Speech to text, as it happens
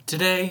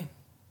Today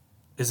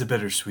is a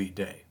bittersweet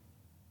day.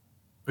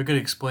 We're going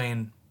to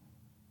explain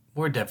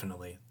more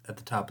definitely at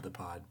the top of the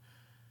pod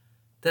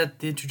that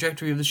the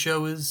trajectory of the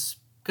show is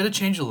going to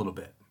change a little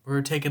bit.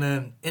 We're taking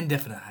an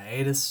indefinite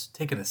hiatus,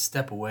 taking a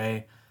step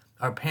away.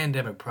 Our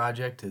pandemic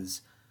project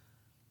is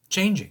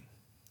changing.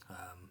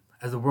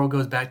 As the world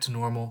goes back to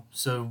normal,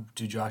 so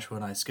do Joshua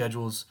and I's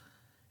schedules.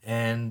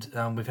 And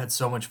we've had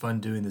so much fun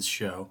doing this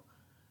show.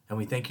 And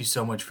we thank you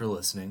so much for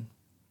listening.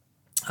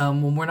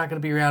 When we're not going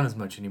to be around as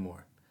much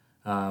anymore.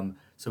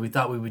 So we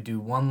thought we would do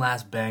one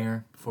last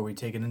banger before we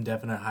take an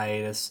indefinite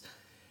hiatus.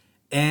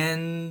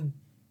 And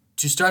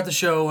to start the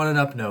show on an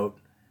up note,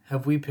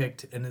 have we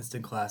picked an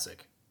instant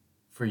classic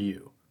for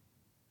you?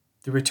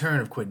 The return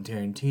of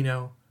Quentin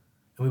Tarantino.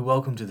 And we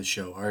welcome to the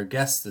show our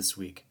guests this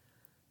week,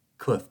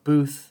 Cliff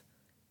Booth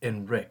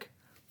and Rick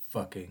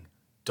fucking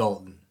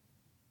Dalton.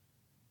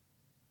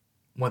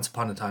 Once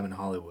Upon a Time in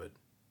Hollywood.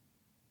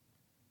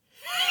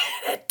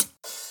 Hit it!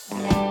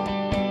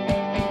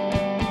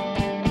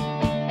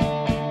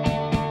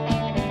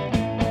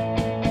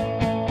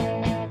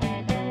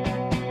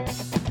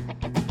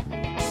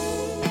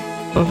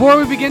 Before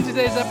we begin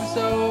today's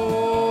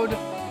episode,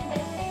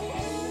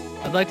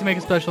 I'd like to make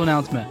a special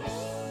announcement.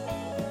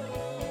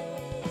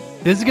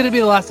 This is going to be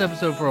the last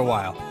episode for a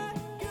while.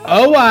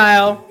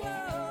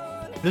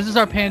 This is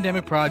our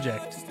pandemic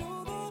project.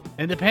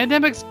 And the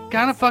pandemic's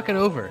kind of fucking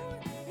over.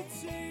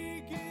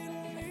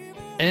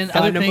 And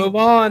Time to move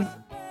on.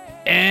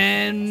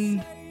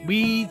 And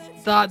we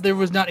thought there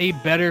was not a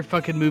better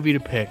fucking movie to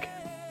pick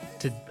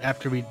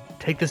after we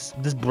take this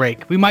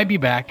break. We might be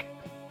back.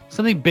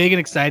 Something big and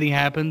exciting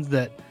happens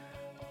that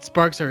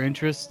sparks our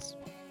interests.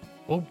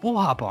 We'll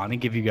hop on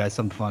and give you guys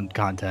some fun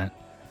content.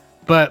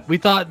 But we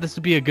thought this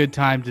would be a good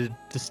time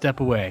to step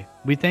away.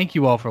 We thank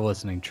you all for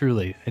listening,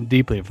 truly and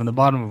deeply, from the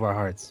bottom of our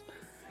hearts.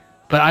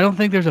 But I don't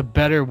think there's a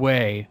better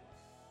way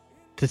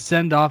to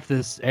send off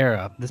this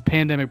era, this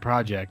pandemic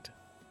project,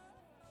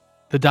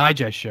 the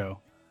Digest Show,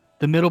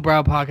 the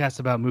Middlebrow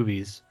podcast about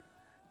movies,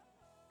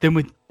 than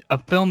with a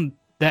film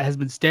that has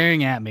been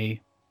staring at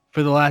me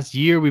for the last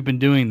year we've been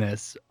doing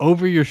this,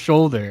 over your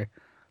shoulder,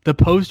 the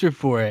poster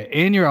for it,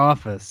 in your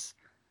office.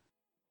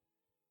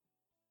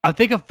 I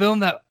think a film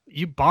that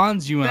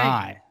bonds you and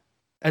I.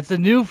 It's a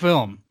new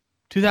film,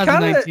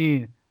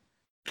 2019.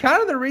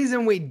 Kind of the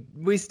reason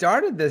we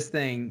started this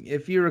thing,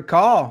 if you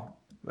recall.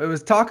 It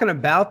was talking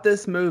about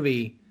this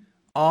movie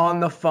on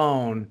the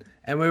phone,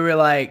 and we were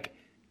like,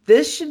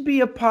 this should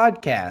be a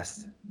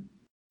podcast.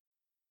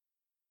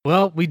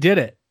 Well, we did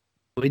it.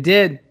 We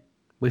did.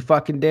 We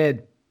fucking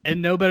did. And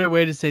no better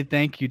way to say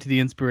thank you to the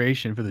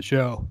inspiration for the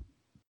show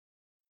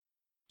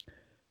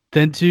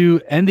than to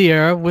end the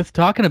era with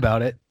talking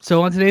about it.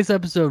 So on today's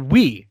episode,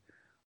 we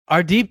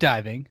are deep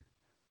diving.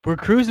 We're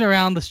cruising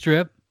around the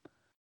strip.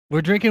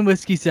 We're drinking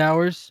whiskey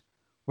sours.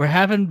 We're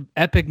having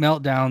epic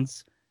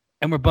meltdowns.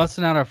 And we're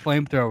busting out our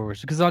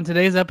flamethrowers. Because on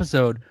today's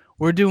episode,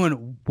 we're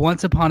doing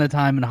Once Upon a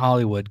Time in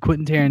Hollywood,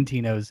 Quentin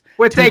Tarantino's.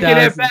 We're taking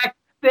it back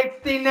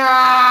 69!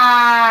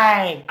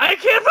 I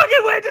can't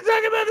fucking wait to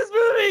talk about this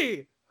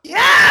movie!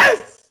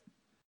 Yes!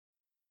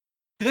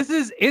 This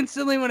is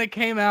instantly, when it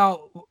came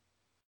out,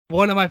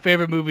 one of my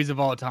favorite movies of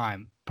all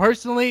time.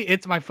 Personally,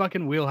 it's my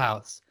fucking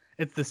wheelhouse.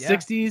 It's the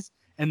 60s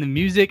and the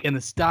music and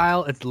the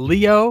style. It's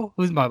Leo,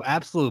 who's my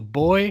absolute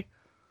boy.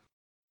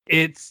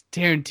 It's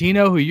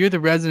Tarantino, who you're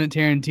the resident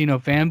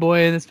Tarantino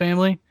fanboy in this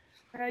family.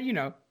 You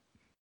know.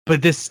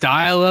 But this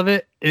style of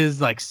it is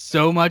like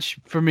so much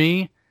for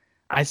me.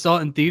 I saw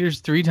it in theaters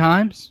 3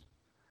 times.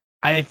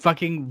 I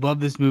fucking love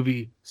this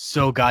movie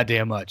so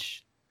goddamn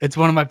much. It's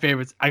one of my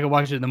favorites. I could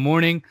watch it in the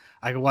morning.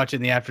 I could watch it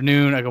in the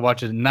afternoon. I could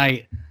watch it at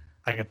night.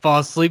 I could fall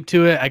asleep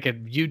to it. I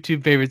could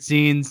YouTube favorite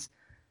scenes.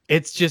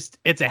 It's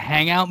a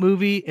hangout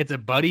movie. It's a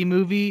buddy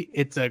movie.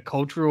 It's a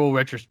cultural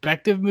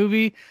retrospective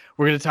movie.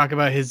 We're going to talk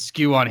about his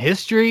skew on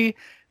history.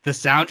 The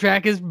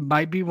soundtrack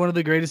might be one of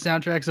the greatest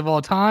soundtracks of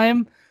all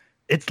time.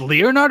 It's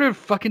Leonardo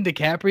fucking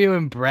DiCaprio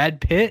and Brad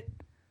Pitt.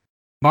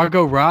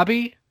 Margot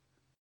Robbie.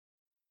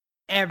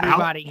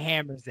 Everybody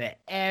hammers it.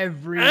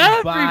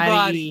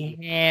 Everybody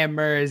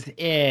hammers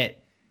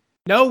it.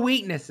 No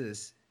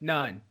weaknesses.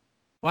 None.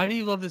 Why do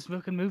you love this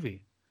fucking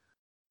movie?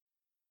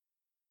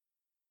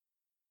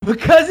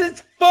 Because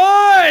it's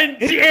fun,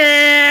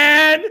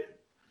 Dan!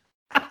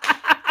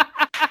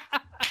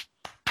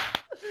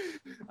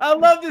 I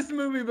love this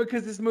movie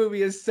because this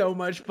movie is so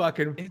much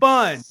fucking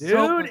fun, dude.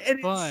 So much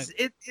fun.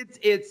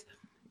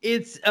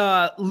 It's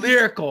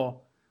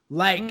lyrical.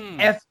 Like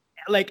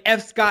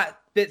F. Scott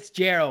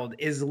Fitzgerald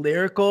is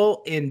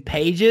lyrical in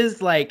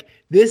pages. Like,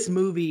 this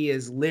movie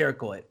is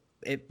lyrical.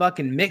 It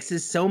fucking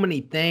mixes so many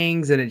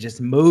things and it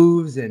just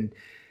moves and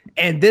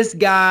this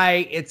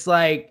guy, it's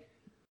like,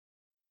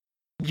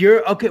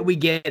 you're okay, we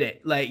get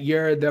it. Like,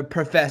 you're the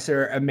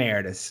professor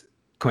emeritus,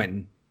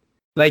 Quentin.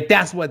 Like,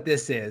 that's what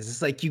this is.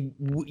 It's like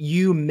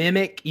you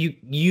mimic,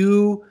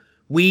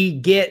 we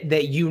get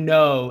that you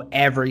know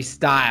every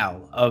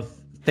style of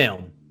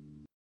film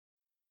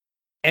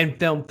and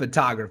film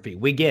photography.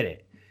 We get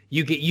it.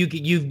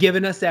 You've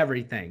given us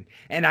everything,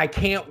 and I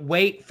can't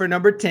wait for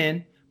number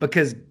 10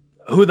 because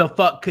who the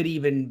fuck could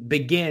even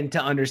begin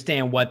to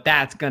understand what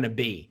that's gonna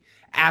be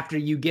after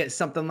you get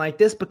something like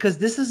this? Because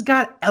this has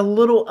got a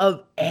little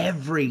of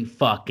every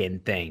fucking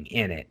thing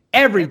in it.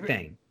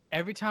 Everything.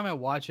 Every time I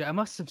watch it, I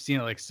must have seen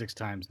it like 6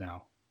 times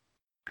now.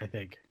 I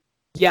think.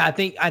 Yeah, I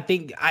think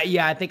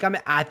I'm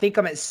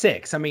at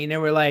 6. I mean,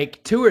 there were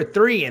like 2 or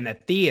 3 in the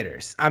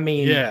theaters. I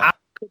mean, Yeah. I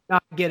could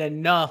not get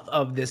enough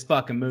of this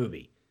fucking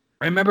movie.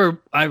 I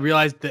remember I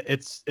realized that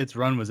its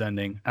run was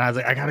ending, and I was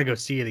like, I gotta go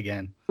see it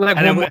again. Like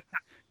And one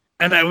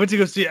I went to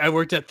go see it. I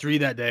worked at 3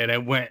 that day, and I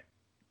went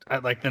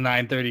at like the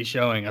 9:30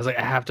 showing. I was like,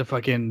 I have to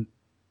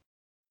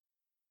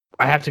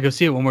go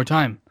see it one more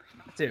time.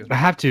 too. I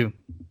have to.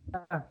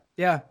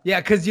 Yeah,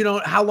 because you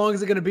know how long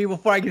is it gonna be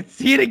before I can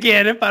see it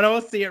again if I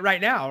don't see it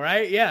right now,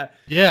 right? Yeah.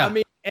 Yeah. I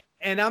mean,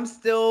 and I'm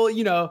still,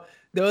 you know,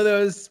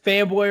 those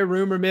fanboy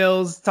rumor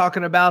mills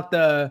talking about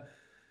the,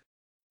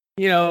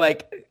 you know,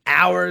 like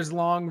hours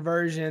long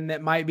version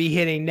that might be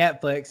hitting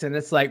Netflix, and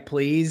it's like,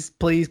 please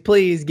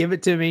give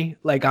it to me.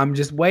 Like I'm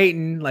just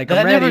waiting. Like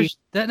I'm ready.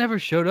 That never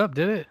showed up,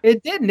 did it?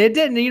 It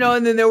didn't. You know,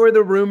 and then there were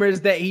the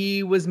rumors that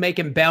he was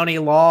making Bounty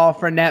Law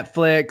for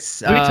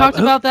Netflix. We talked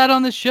about that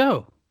on the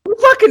show. Who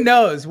fucking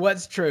knows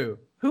what's true?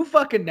 Who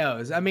fucking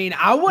knows? I mean,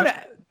 I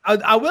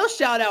will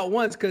shout out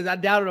once because I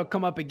doubt it'll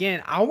come up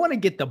again. I want to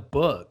get the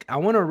book. I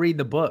want to read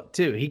the book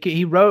too.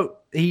 He wrote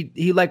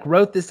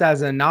this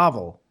as a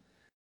novel.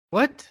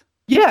 What?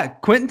 Yeah,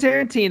 Quentin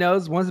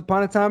Tarantino's Once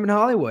Upon a Time in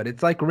Hollywood.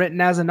 It's like written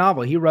as a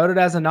novel. He wrote it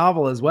as a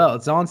novel as well.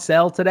 It's on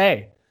sale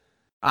today.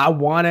 I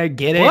want to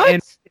get it.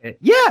 What?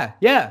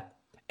 Yeah.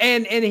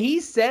 And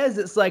he says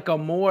it's like a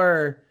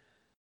more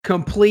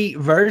complete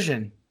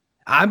version.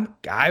 I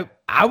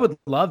would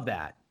love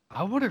that.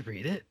 I want to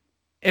read it.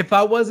 If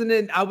I wasn't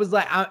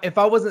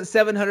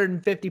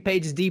 750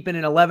 pages deep in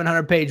an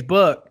 1,100 page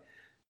book,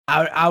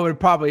 I would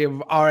probably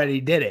have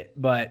already did it.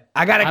 But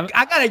I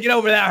gotta get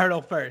over that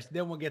hurdle first.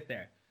 Then we'll get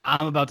there.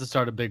 I'm about to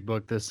start a big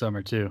book this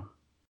summer too.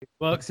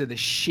 Books are the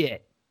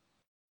shit.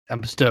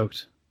 I'm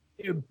stoked.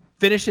 Dude,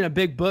 finishing a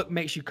big book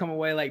makes you come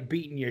away like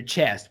beating your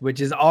chest,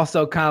 which is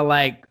also kind of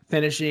like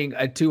finishing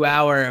a 2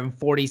 hour and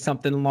 40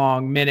 something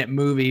long minute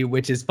movie,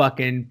 which is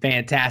fucking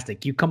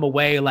fantastic. You come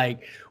away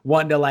like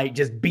wanting to like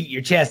just beat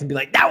your chest and be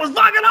like, that was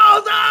fucking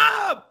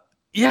awesome.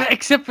 Yeah,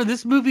 except for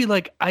this movie,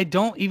 like I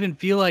don't even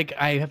feel like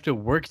I have to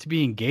work to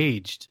be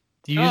engaged.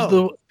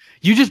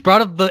 You just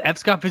brought up the F.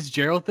 Scott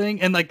Fitzgerald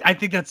thing, and like I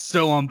think that's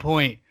so on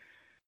point.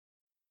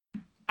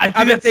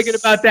 I've been thinking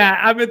about that.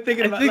 I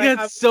think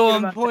that's so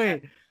on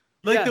point.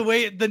 Like the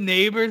way the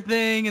neighbor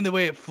thing and the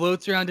way it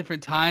floats around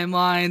different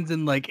timelines,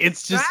 and like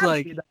it's just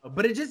like,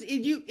 but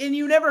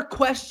you never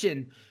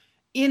question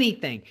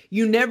anything.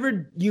 You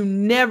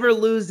never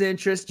lose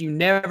interest. You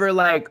never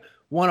like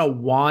want to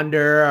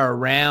wander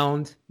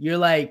around. You're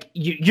like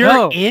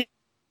you're in,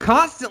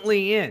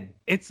 constantly in.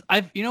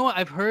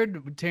 I've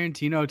heard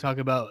Tarantino talk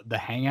about the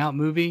Hangout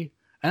movie,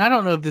 and I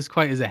don't know if this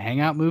quite is a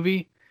Hangout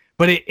movie,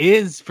 but it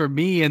is for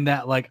me in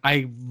that like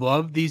I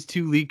love these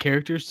 2 lead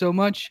characters so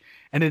much.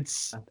 And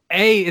it's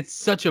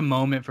such a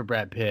moment for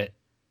Brad Pitt.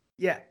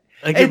 Yeah.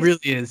 Like it really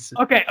is.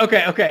 Okay.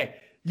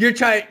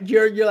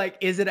 You're like,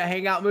 is it a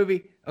Hangout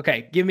movie?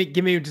 Okay, give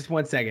me just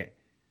 1 second.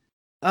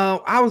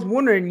 I was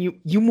wondering,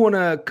 you want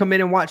to come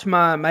in and watch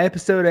my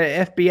episode of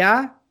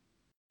FBI?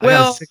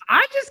 Well,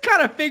 I just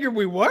kind of figured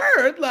we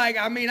were. Like,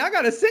 I mean, I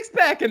got a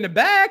 6-pack in the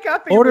back. I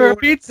figured order a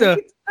pizza.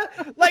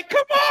 Like,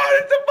 come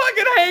on, it's a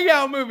fucking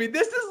Hangout movie.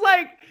 This is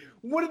like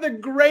one of the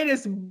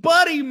greatest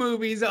buddy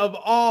movies of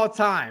all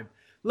time.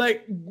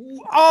 Like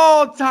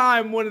all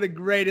time, one of the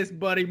greatest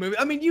buddy movies.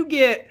 I mean, you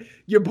get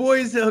your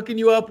boys hooking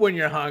you up when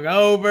you're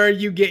hungover.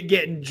 You get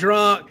getting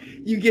drunk.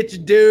 You get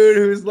your dude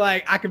who's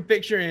like, I can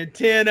fix your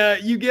antenna.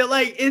 You get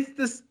like, it's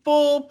this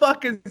full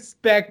fucking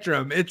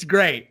spectrum. It's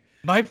great.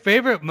 My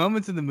favorite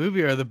moments in the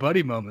movie are the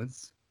buddy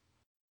moments.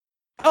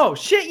 Oh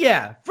shit,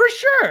 yeah, for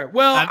sure.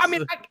 Well, Absolutely. I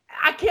mean,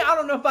 I can't. I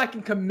don't know if I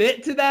can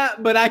commit to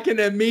that, but I can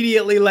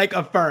immediately like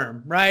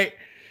affirm, right?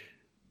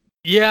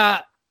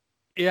 Yeah,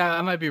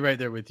 I might be right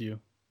there with you.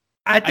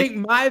 I think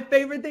my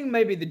favorite thing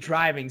may be the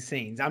driving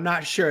scenes. I'm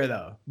not sure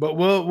though, but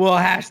we'll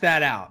hash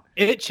that out.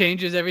 It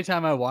changes every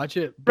time I watch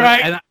it,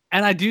 right?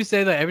 And I do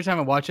say that every time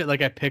I watch it,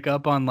 like I pick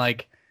up on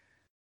like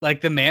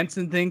the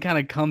Manson thing kind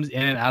of comes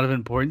in and out of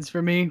importance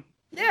for me.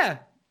 Yeah,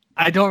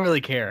 I don't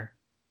really care.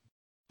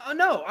 Oh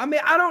no, I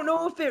mean I don't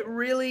know if it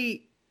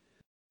really.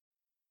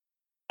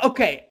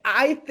 Okay,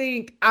 I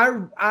think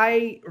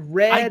I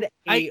read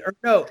or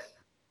no.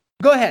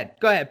 Go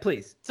ahead,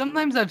 please.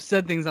 Sometimes I've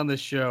said things on this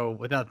show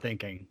without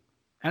thinking.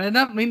 And I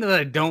don't mean that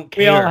I don't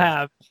care. We all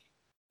have.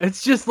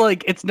 It's just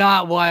like, it's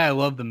not why I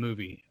love the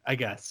movie, I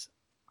guess.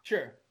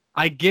 Sure.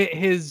 I get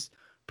his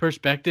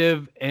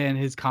perspective and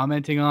his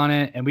commenting on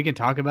it, and we can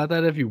talk about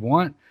that if you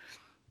want.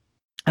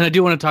 And I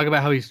do want to talk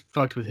about how he's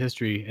fucked with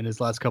history in his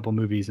last couple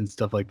movies and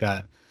stuff like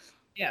that.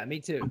 Yeah, me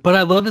too. But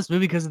I love this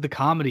movie because of the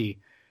comedy.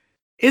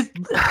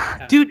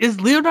 Dude, is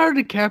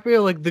Leonardo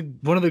DiCaprio like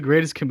one of the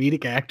greatest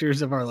comedic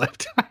actors of our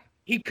lifetime?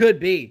 He could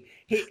be.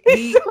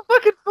 He's so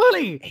fucking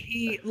funny.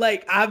 He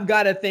like I've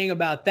got a thing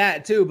about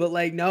that too, but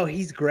like no,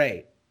 he's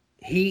great.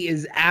 He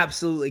is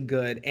absolutely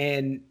good,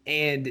 and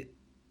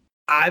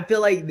I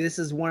feel like this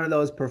is one of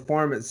those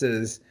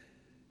performances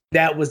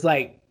that was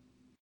like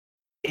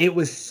it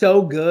was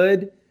so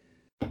good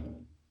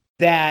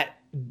that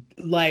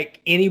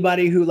like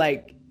anybody who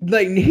like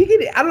he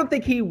could, I don't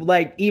think he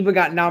like even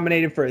got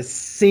nominated for a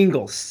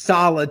single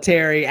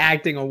solitary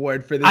acting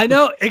award for this. I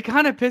know it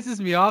kind of pisses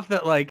me off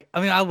that like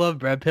I mean I love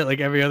Brad Pitt like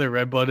every other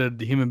red-blooded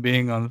human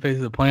being on the face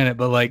of the planet,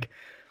 but like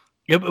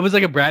it was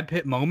like a Brad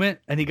Pitt moment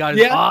and he got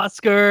his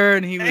Oscar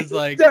and he was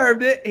like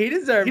deserved it. He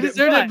deserved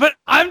it. But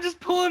I'm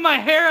just pulling my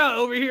hair out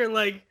over here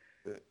like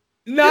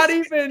not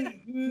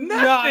even nothing.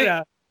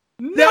 Nada.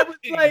 That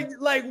was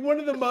like one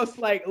of the most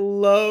like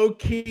low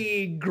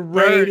key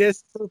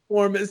greatest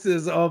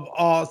performances of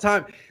all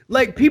time.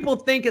 Like people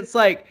think it's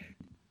like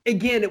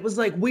again, it was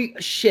like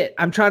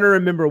I'm trying to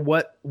remember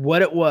what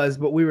it was,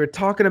 but we were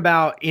talking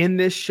about in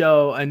this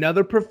show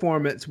another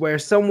performance where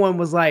someone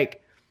was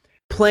like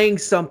playing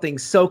something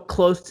so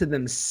close to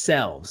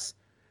themselves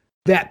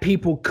that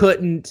people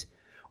couldn't.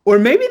 Or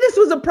maybe this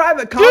was a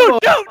private combo.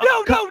 Dude,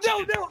 no.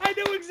 I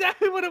know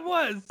exactly what it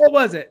was. What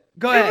was it?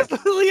 Go ahead. It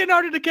was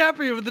Leonardo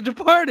DiCaprio with The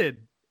Departed.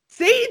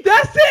 See,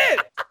 that's it.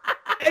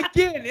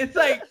 Again,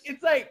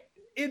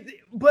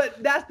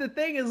 but that's the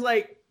thing is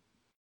like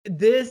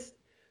this,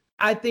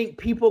 I think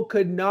people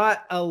could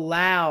not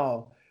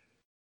allow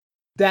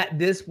that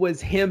this was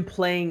him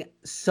playing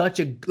such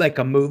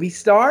a movie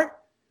star.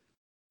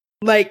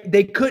 Like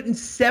they couldn't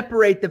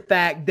separate the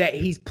fact that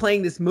he's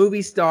playing this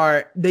movie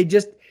star. They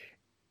just,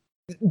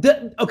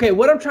 okay,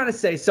 what I'm trying to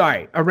say,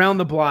 sorry, around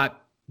the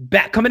block,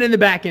 coming in the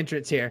back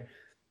entrance here.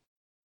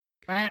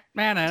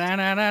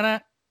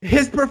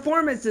 His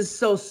performance is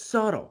so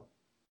subtle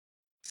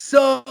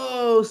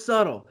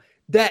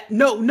that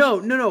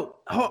no.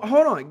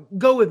 Hold on,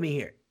 go with me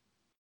here.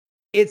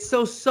 It's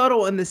so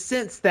subtle in the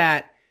sense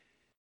that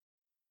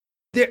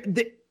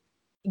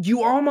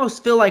you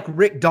almost feel like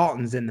Rick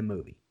Dalton's in the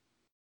movie.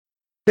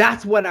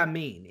 That's what I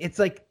mean. It's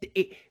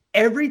like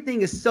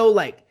everything is so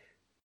like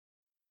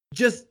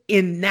just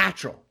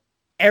natural.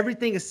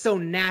 Everything is so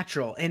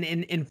natural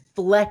and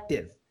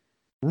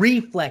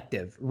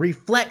reflexive,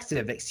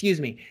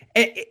 excuse me.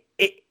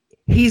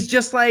 He's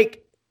just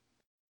like,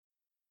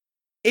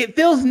 it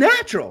feels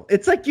natural.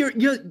 It's like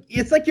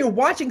you're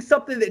watching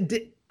something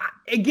that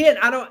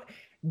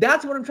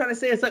that's what I'm trying to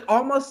say. It's like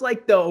almost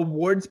like the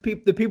awards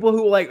people, the people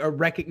who like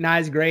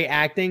recognize great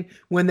acting,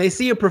 when they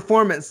see a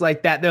performance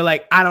like that, they're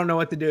like, I don't know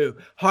what to do.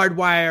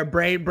 Hardwire,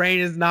 brain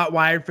is not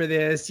wired for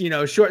this,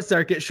 short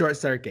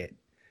circuit.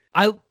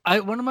 I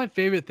one of my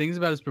favorite things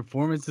about his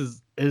performance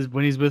is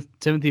when he's with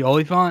Timothy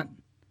Olyphant.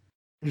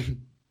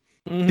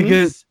 Mm-hmm.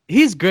 Because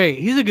he's great.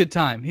 He's a good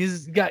time.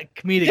 He's got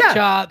comedic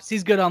chops.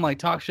 He's good on like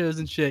talk shows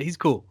and shit. He's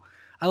cool.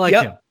 I like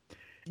him.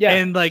 Yeah.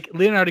 And like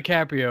Leonardo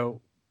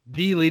DiCaprio,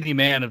 the leading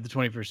man of the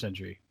 21st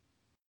century.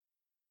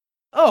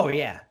 Oh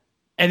yeah.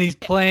 And he's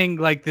playing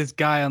like this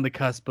guy on the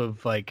cusp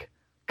of like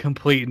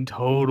complete and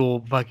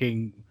total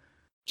fucking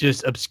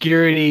just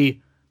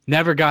obscurity.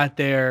 Never got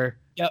there.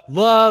 Yep.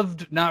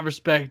 Loved, not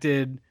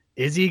respected.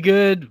 Is he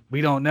good?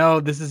 We don't know.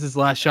 This is his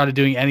last shot at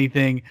doing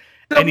anything.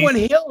 Someone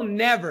he'll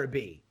never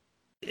be.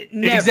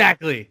 Never.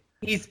 Exactly.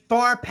 He's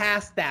far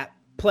past that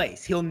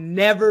place. He'll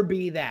never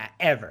be that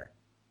ever.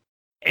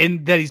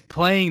 And that he's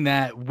playing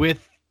that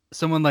with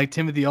someone like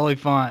Timothy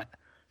Olyphant,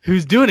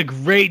 who's doing a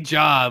great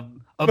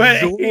job of.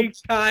 But he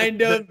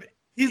kind of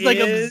he's like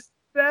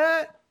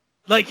that.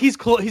 Like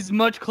he's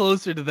much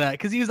closer to that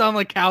because he was on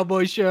like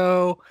Cowboy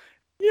Show,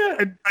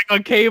 and like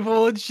on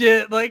cable and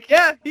shit. Like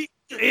he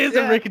is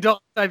a Rick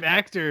Dalton type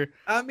actor.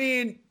 I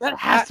mean, that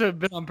has to have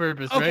been on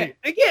purpose, right?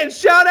 Again,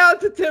 shout out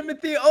to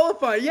Timothy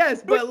Olyphant.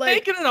 Yes, but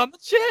like taking it on the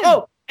chin.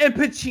 Oh, and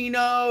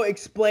Pacino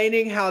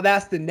explaining how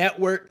that's the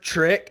network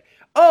trick.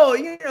 Oh,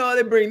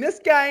 they bring this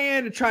guy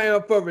in to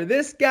triumph over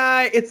this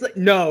guy. It's like,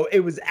 no, it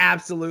was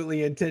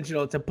absolutely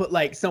intentional to put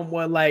like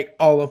someone like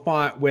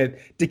Olyphant with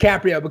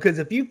DiCaprio, because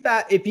if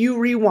you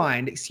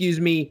rewind, excuse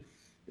me,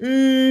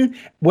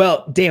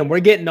 well, damn,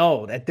 we're getting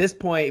old at this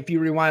point. If you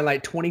rewind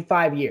like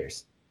 25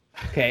 years,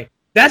 okay,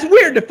 that's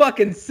weird to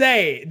fucking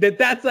say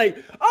that's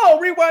like, oh,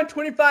 rewind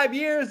 25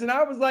 years, and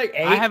I was like,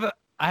 8. I have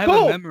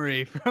a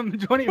memory from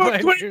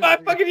 25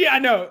 fucking years. I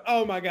know.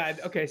 Oh my God.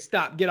 Okay,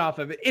 stop. Get off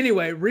of it.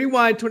 Anyway,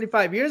 rewind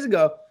 25 years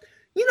ago.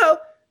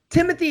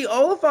 Timothy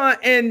Olyphant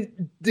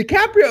and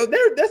DiCaprio,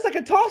 that's like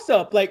a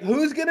toss-up. Like,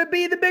 who's gonna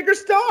be the bigger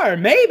star?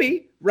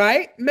 Maybe,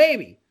 right?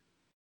 Maybe.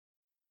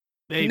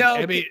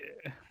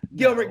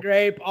 Gilbert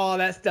Grape, all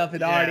that stuff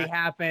had already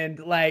happened.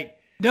 Like,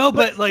 no,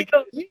 but like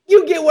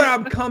you get where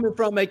I'm coming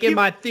from, like in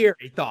my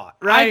theory thought,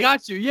 right? I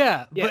got you,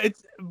 yeah.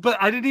 But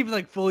I didn't even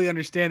like fully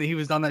understand that he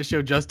was on that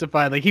show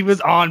Justified. Like he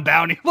was on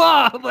Bounty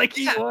Law, like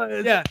he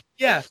was.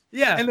 Yeah.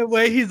 And the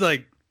way he's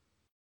like,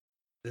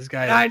 this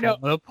guy is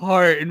falling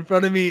apart in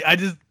front of me.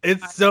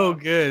 It's so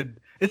good.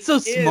 It's so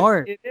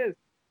smart. It is.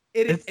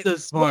 It's so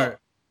smart.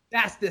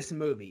 That's this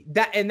movie.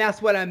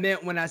 That's what I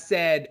meant when I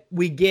said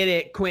we get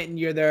it, Quentin.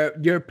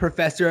 You're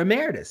Professor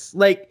Emeritus.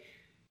 Like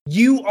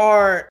you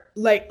are.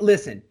 Like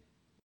listen,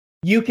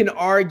 you can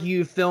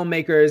argue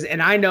filmmakers,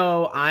 and I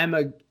know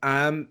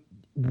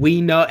we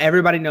know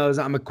everybody knows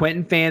I'm a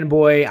Quentin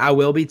fanboy. I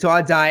will be till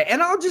I die,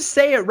 and I'll just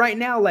say it right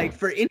now. Like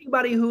for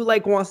anybody who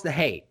like wants to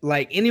hate,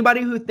 like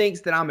anybody who thinks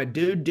that I'm a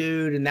dude,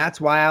 and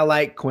that's why I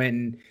like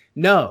Quentin.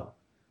 No.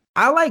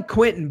 I like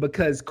Quentin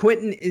because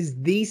Quentin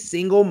is the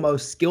single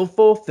most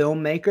skillful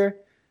filmmaker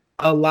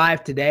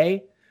alive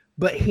today,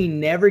 but he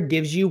never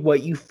gives you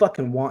what you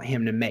fucking want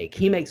him to make.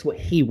 He makes what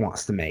he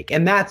wants to make.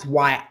 And that's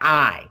why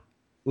I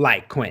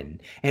like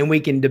Quentin. And we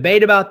can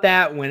debate about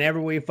that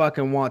whenever we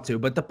fucking want to.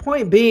 But the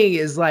point being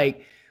is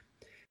like,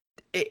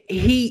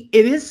 it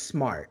is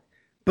smart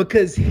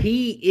because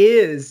he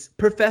is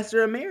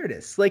Professor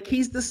Emeritus. Like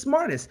he's the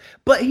smartest,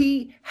 but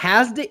he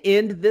has to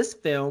end this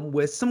film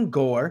with some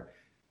gore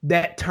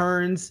that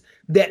turns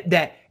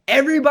that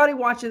everybody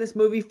watching this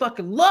movie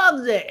fucking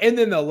loves it. And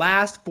then the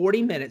last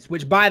 40 minutes,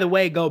 which by the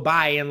way, go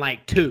by in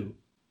like 2.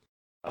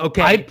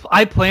 Okay.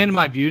 I planned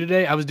my view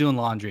today. I was doing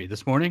laundry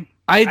this morning.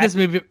 I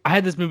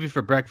had this movie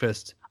for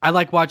breakfast. I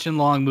like watching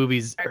long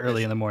movies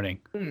early in the morning.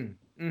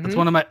 Mm-hmm.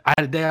 That's I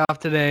had a day off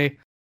today.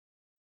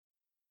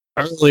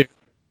 Early.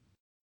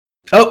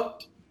 Oh.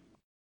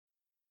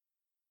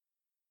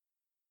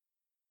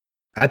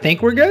 I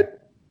think we're good.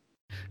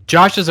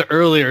 Josh is an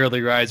early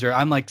riser.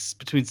 I'm like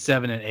between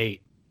 7 and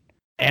 8.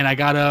 And I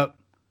got up,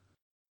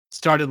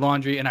 started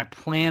laundry, and I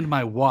planned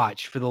my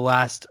watch for the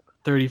last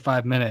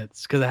 35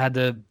 minutes because I had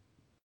to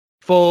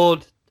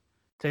fold,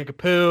 take a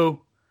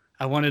poo.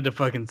 I wanted to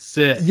fucking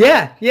sit.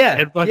 Yeah.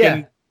 And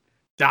fucking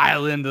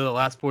dial into the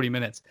last 40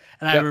 minutes.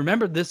 And I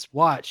remembered this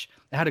watch.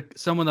 I had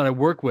someone that I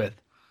work with.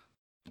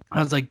 I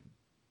was like,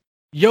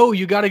 yo,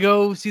 you got to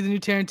go see the new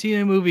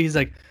Tarantino movie. He's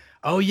like,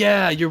 oh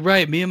yeah, you're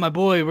right. Me and my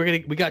boy,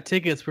 we got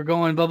tickets. We're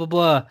going, blah, blah,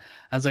 blah.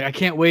 I was like, I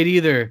can't wait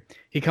either.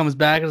 He comes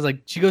back and I was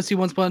like, did you go see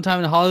Once Upon a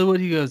Time in Hollywood?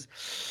 He goes,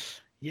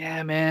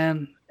 yeah,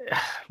 man. It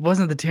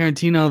wasn't the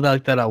Tarantino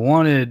that I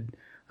wanted.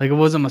 Like it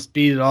wasn't my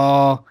speed at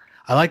all.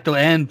 I liked the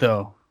end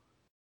though.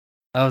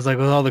 I was like,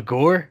 with all the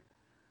gore?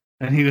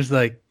 And he was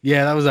like,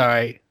 yeah, that was all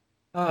right.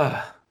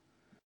 I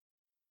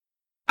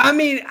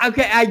mean,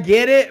 okay, I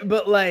get it,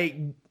 but like,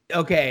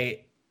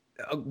 okay.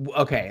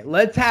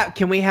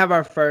 Can we have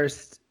our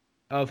first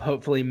of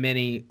hopefully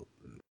many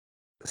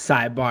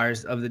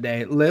sidebars of the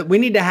day? We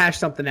need to hash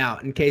something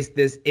out in case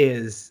this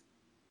is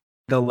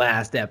the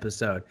last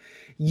episode.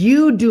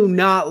 You do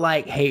not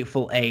like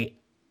Hateful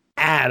Eight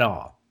at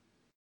all.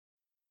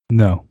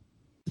 No.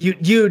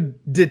 You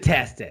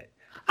detest it.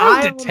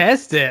 I don't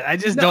detest it. I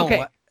just don't.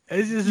 Okay.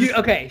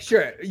 Okay,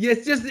 sure.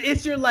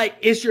 It's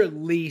your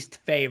least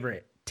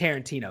favorite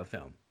Tarantino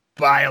film.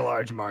 By a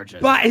large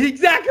margin.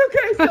 Exactly.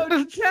 Okay, so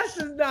the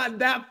test is not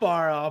that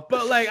far off,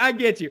 but like I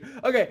get you.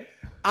 Okay,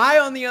 I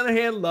on the other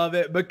hand love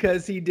it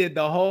because he did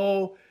the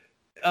whole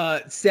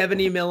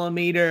 70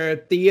 millimeter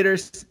theater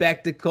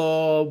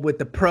spectacle with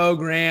the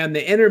program,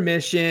 the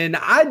intermission.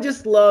 I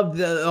just love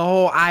the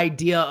whole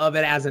idea of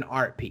it as an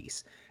art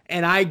piece,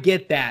 and I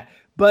get that.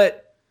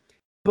 But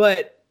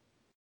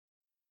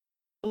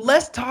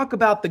let's talk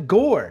about the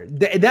gore.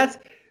 That's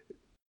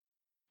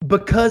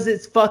because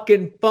it's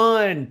fucking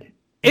fun.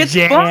 It's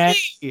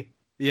funny.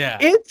 Yeah.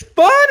 It's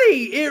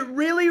funny. It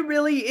really,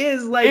 really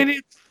is. Like, and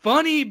it's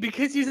funny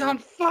because he's on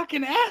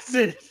fucking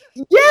acid.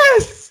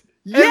 Yes.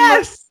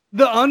 Yes.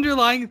 The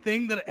underlying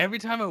thing that every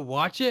time I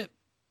watch it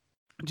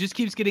just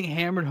keeps getting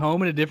hammered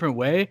home in a different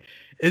way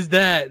is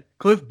that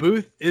Cliff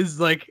Booth is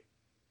like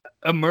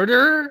a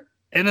murderer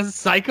and a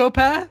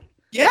psychopath.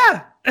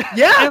 Yeah.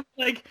 Yeah. And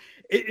like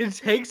it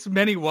takes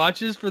many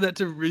watches for that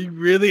to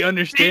really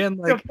understand.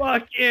 Like, the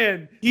fuck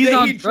in.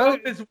 He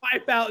drove his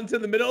wife out into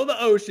the middle of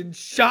the ocean,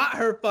 shot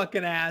her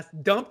fucking ass,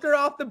 dumped her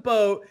off the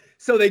boat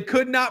so they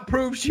could not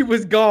prove she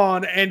was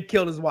gone, and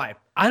killed his wife.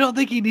 I don't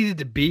think he needed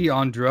to be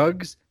on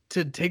drugs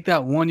to take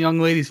that one young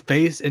lady's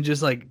face and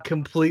just like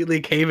completely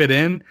cave it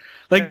in.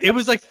 Like it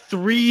was like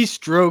 3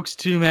 strokes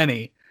too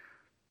many.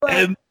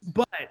 But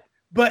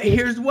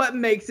here's what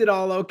makes it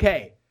all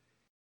okay.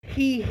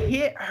 He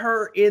hit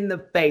her in the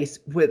face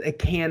with a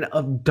can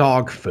of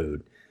dog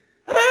food.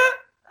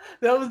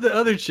 That was the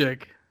other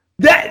chick.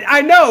 That I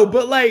know,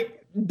 but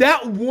like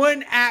that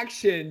one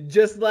action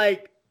just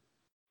like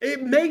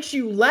it makes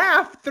you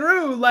laugh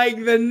through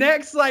like the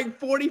next like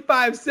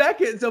 45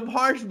 seconds of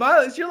harsh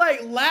violence. You're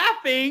like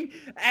laughing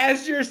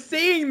as you're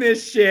seeing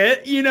this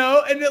shit, you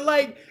know, and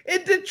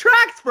it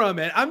detracts from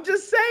it. I'm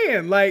just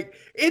saying, like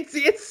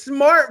it's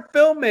smart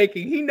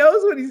filmmaking. He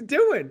knows what he's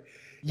doing.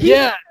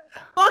 Yeah.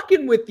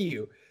 Fucking with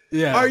you.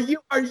 Yeah. Are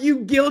you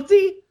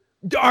guilty?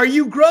 Are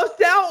you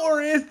grossed out,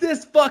 or is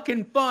this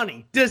fucking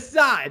funny?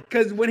 Decide,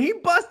 because when he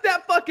busts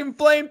that fucking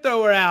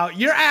flamethrower out,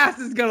 your ass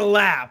is gonna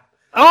laugh.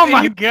 Oh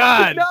my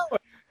god.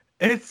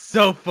 It's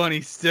so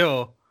funny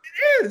still.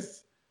 It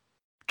is.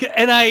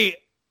 And I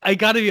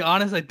gotta be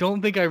honest, I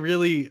don't think I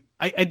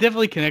I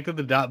definitely connected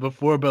the dot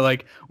before, but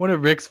like one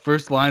of Rick's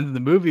first lines in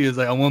the movie is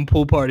like, "I'm one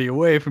pool party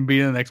away from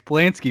being in the next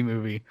Polanski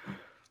movie,"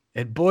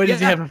 and boy, does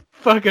he have a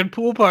fucking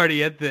pool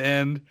party at the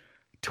end,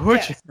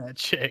 torching that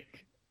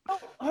chick. Oh,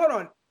 hold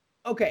on.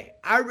 Okay,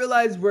 I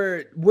realize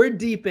we're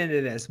deep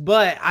into this,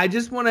 but I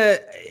just want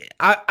to.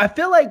 I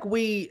feel like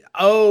we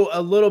owe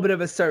a little bit of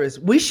a service.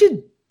 We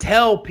should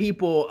tell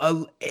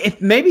people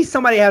if maybe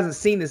somebody hasn't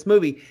seen this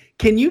movie.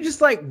 Can you just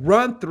like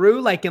run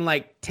through like in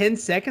like 10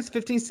 seconds,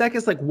 15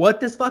 seconds, like what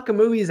this fucking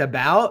movie is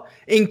about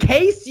in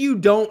case you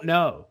don't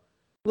know?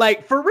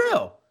 Like for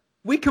real.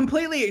 We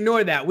completely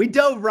ignored that. We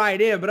dove right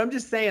in, but I'm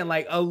just saying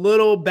like a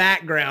little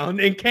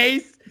background in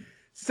case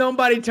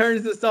somebody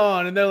turns this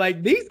on and they're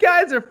like, these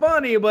guys are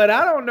funny, but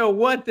I don't know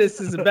what this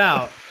is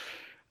about.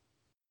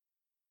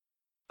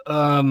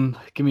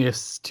 Give me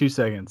 2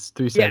 seconds,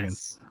 3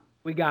 seconds.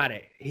 We got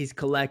it. He's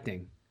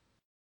collecting.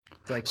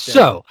 Like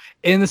so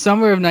in the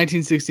summer of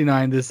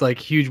 1969, this like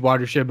huge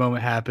watershed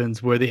moment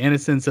happens where the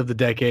innocence of the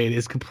decade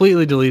is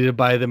completely deleted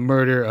by the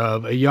murder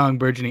of a young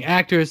burgeoning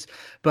actress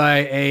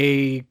by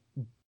a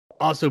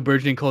also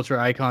burgeoning culture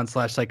icon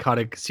 /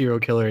 psychotic serial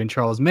killer in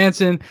Charles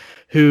Manson,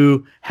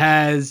 who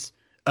has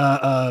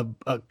a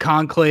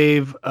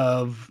conclave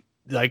of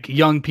like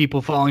young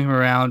people following him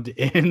around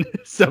in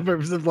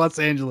suburbs of Los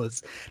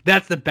Angeles.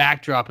 That's the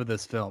backdrop of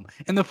this film.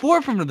 And the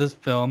forefront of this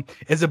film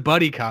is a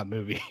buddy cop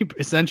movie,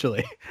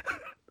 essentially,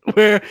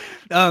 where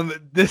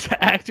this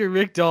actor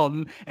Rick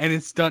Dalton and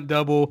his stunt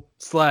double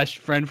 /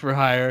 friend for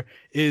hire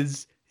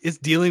is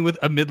dealing with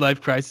a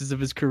midlife crisis of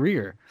his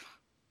career.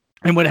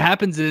 And what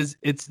happens is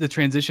it's the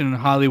transition in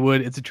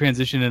Hollywood. It's a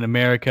transition in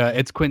America.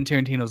 It's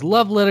Quentin Tarantino's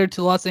love letter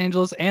to Los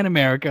Angeles and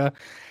America.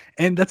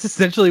 And that's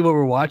essentially what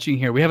we're watching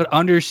here. We have an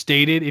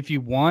understated, if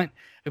you want,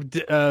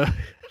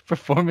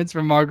 performance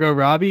from Margot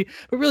Robbie,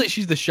 but really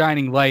she's the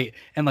shining light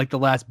and like the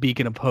last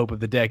beacon of hope of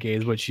the decade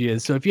is what she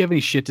is. So if you have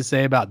any shit to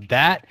say about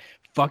that,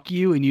 fuck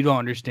you, and you don't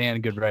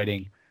understand good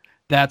writing.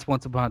 That's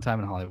Once Upon a Time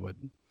in Hollywood.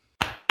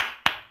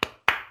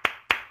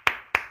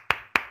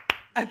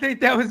 I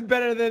think that was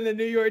better than the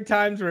New York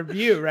Times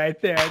review right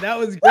there. That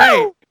was great.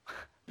 Woo!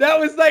 That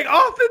was like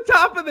off the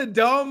top of the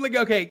dome. Like,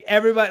 okay,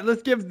 everybody,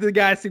 let's give the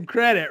guy some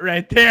credit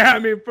right there. I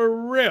mean,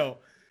 for real.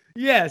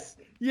 Yes.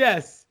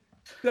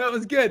 That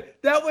was good.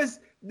 That was,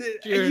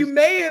 you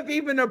may have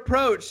even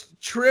approached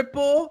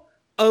triple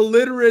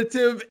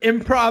alliterative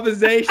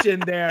improvisation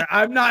there.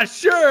 I'm not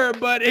sure,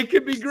 but it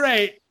could be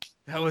great.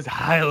 That was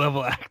high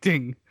level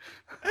acting.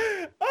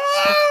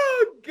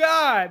 Oh,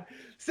 God.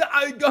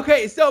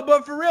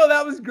 But for real,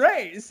 that was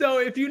great. So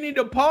if you need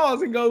to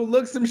pause and go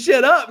look some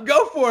shit up,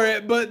 go for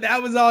it. But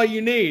that was all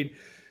you need.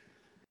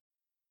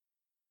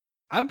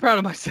 I'm proud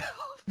of myself.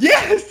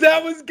 Yes,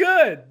 that was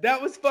good.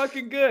 That was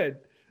fucking good.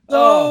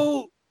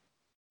 So,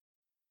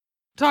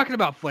 talking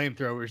about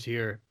flamethrowers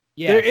here,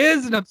 there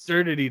is an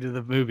absurdity to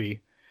the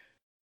movie.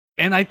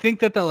 And I think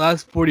that the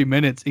last 40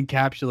 minutes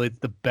encapsulates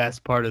the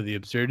best part of the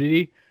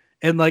absurdity.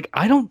 And like,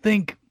 I don't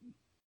think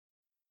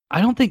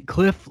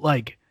Cliff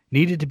like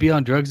needed to be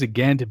on drugs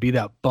again to be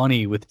that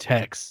funny with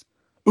Tex.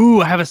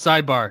 Ooh, I have a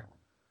sidebar.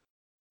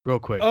 Real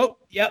quick. Oh,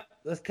 yep.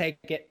 Let's take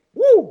it.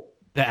 Woo!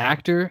 The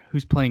actor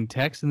who's playing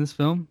Tex in this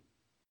film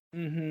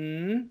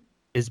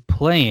is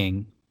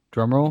playing,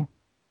 drumroll,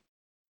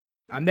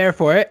 I'm there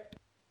for it,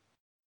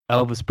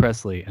 Elvis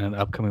Presley in an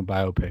upcoming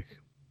biopic.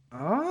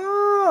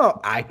 Oh,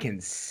 I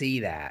can see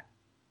that.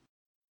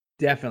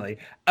 Definitely.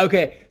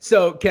 Okay,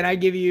 so can I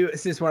give you,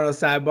 since we're on a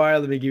sidebar,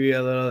 let me give you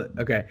a little,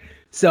 okay.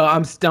 So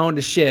I'm stoned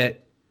to shit.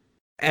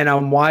 And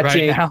I'm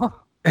watching. Right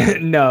now?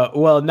 No,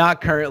 well,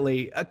 not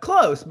currently.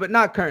 Close, but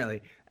not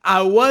currently.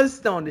 I was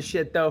stoned to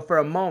shit though for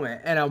a moment,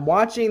 and I'm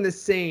watching the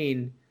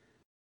scene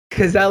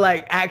because I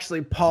like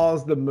actually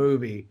paused the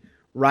movie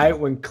right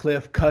when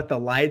Cliff cut the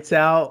lights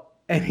out,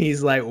 and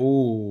he's like,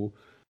 "Ooh,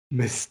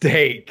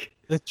 mistake."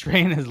 The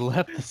train has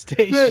left the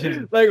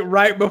station. Like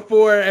right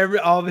before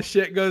all the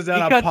shit goes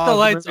out. He cuts the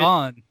lights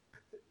on.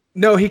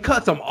 No, he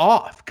cuts them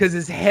off because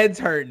his head's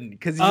hurting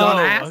because he's on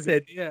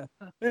acid. Okay, yeah.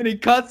 And he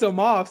cuts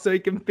them off so he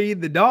can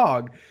feed the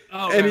dog.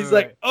 And he's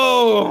like,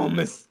 oh,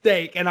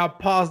 mistake. And I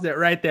paused it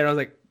right there. I was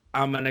like,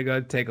 I'm going to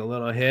go take a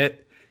little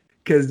hit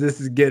because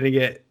this is going to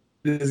get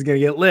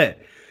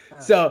lit.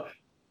 So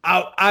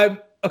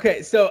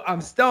so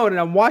I'm stoned and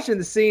I'm watching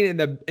the scene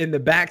in the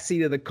back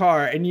seat of the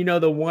car. And you know,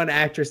 the one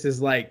actress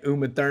is like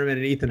Uma Thurman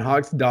and Ethan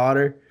Hawke's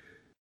daughter.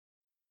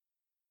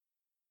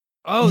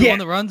 Oh, the one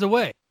that runs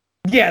away.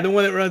 Yeah, the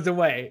one that runs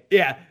away.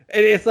 Yeah.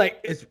 And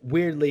it's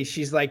weirdly,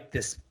 she's like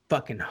this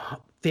fucking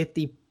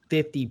 50-50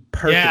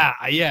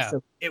 perfect. Yeah.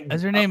 So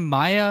is her name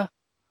Maya?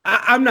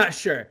 I'm not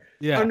sure.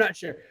 Yeah. I'm not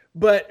sure.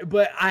 But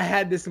I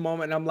had this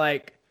moment and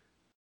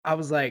I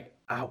was like,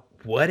 oh,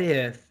 what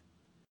if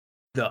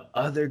the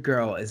other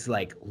girl is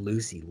like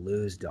Lucy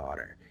Liu's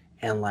daughter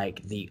and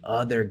like the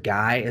other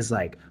guy is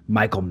like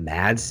Michael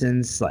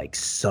Madsen's like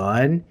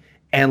son,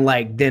 and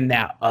like then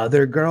that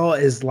other girl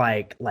is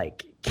like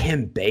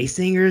Kim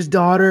Basinger's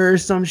daughter or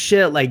some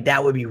shit? Like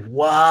that would be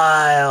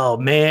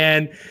wild,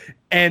 man.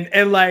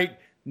 And like,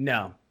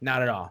 no,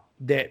 not at all.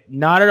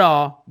 Not at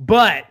all.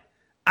 But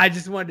I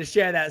just wanted to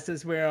share that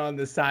since we're on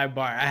the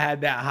sidebar. I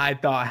had that high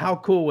thought. How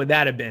cool would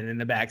that have been in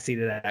the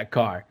backseat of that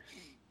car?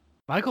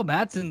 Michael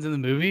Madsen's in the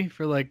movie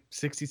for like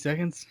 60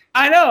 seconds.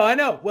 I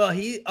know. Well,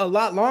 he a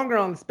lot longer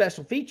on the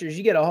special features.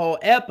 You get a whole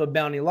ep of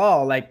Bounty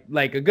Law, like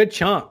a good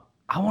chunk.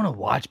 I want to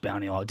watch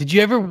Bounty Law. Did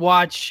you ever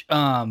watch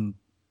The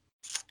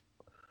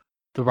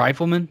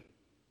Rifleman?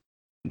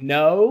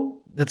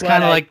 No. That's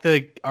kind of like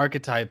the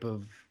archetype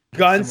of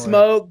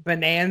Gunsmoke,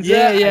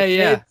 Bonanza.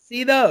 Yeah.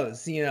 See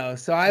those,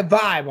 so I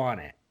vibe on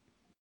it.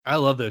 I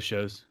love those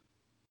shows.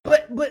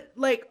 But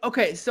like,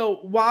 okay, so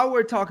while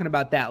we're talking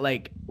about that,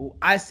 like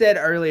I said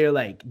earlier,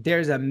 like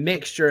there's a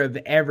mixture of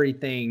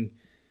everything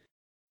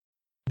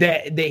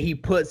that he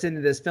puts into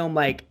this film.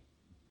 Like,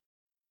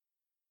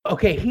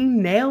 okay, he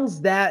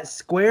nails that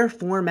square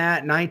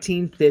format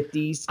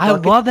 1950s. I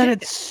love that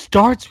it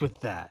starts with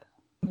that.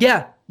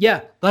 Yeah.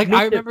 Like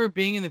I remember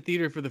being in the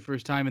theater for the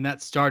first time and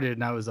that started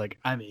and I was like,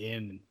 I'm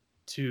in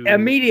to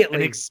immediately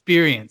an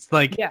experience.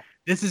 Like, yeah.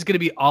 This is going to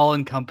be all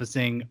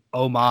encompassing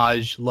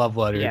homage, love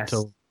letter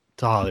to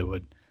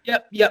Hollywood.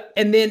 Yep.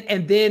 And then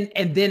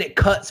it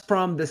cuts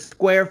from the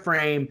square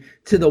frame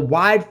to the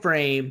wide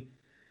frame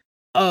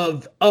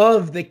of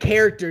the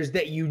characters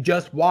that you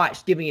just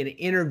watched giving an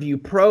interview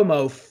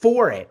promo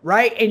for it,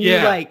 right? And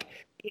you're like,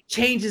 it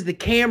changes the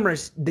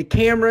cameras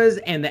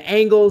and the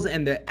angles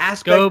and the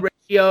aspect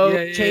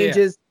ratio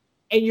changes,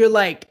 and you're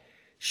like,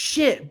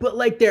 shit, but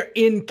like they're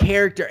in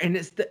character, and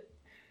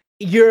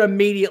you're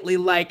immediately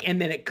like,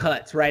 and then it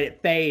cuts, right?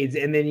 It fades,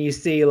 and then you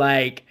see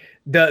like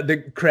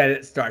the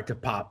credits start to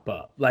pop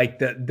up, like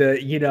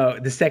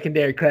the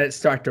secondary credits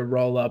start to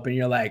roll up, and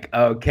you're like,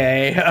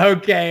 okay,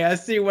 I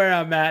see where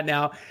I'm at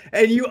now.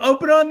 And you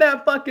open on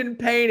that fucking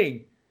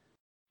painting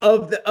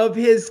of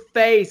his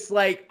face,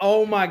 like,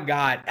 oh my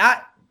god,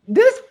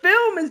 this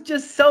film is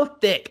just so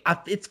thick.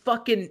 It's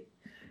fucking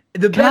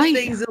the best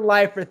things in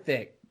life are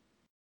thick.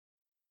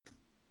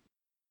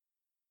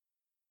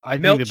 I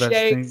think the best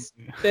things,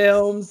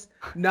 films,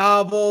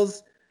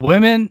 novels,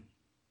 women.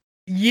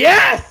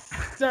 Yes,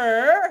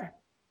 sir.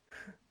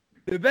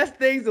 The best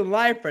things in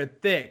life are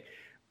thick.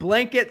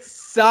 Blankets,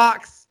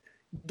 socks.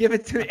 Give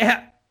it to me.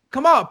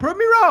 Come on, prove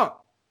me wrong.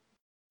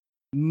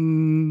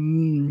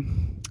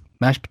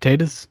 Mashed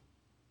potatoes.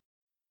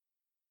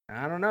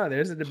 I don't know.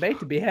 There's a debate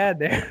to be had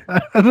there.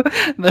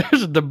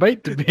 There's a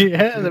debate to be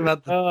had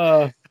about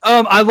the.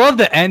 I love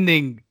the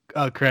ending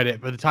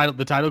credit for the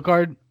title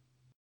card.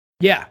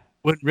 Yeah.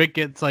 When Rick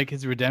gets like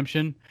his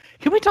redemption.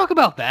 Can we talk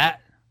about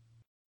that?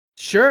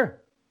 Sure.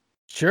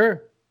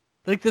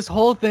 Like this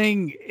whole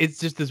thing, it's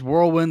just this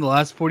whirlwind, the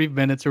last 40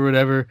 minutes or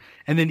whatever,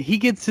 and then he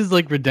gets his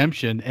like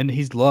redemption and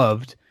he's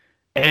loved,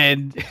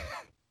 and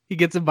he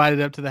gets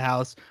invited up to the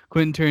house.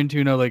 Quentin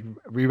Tarantino like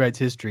rewrites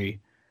history,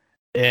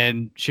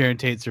 and Sharon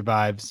Tate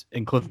survives,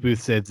 and Cliff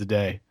Booth saves the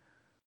day.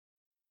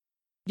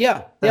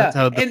 Yeah, that's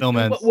how the film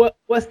ends.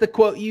 What's the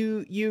quote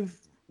you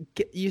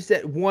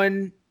said?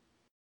 One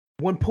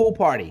pool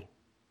party.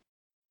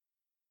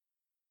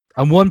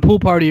 I'm one pool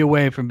party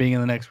away from being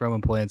in the next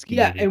Roman Polanski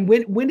movie. And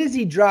when does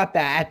he drop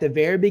that? At the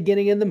very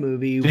beginning of the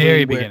movie.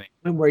 Beginning.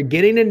 When we're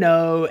getting to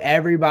know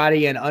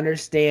everybody and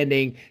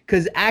understanding.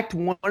 Because Act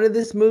 1 of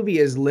this movie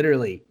is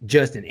literally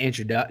just an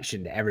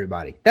introduction to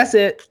everybody. That's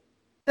it.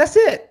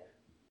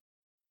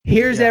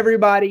 Here's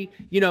everybody.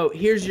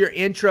 Here's your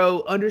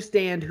intro.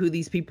 Understand who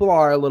these people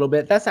are a little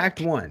bit. That's Act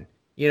 1,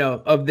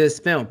 of this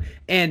film.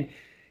 And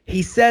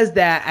he says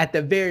that at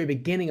the very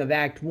beginning of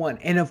Act 1.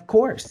 And of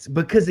course,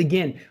 because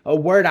again, a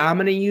word I'm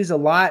going to use a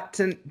lot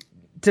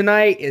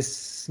tonight is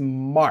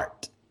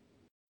smart.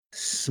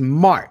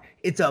 Smart.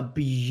 It's a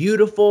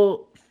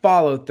beautiful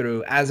follow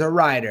through as a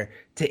writer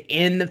to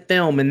end the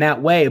film in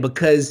that way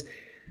because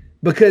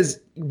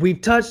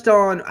we've touched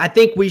on, I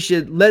think we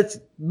should,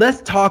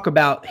 let's talk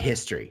about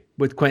history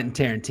with Quentin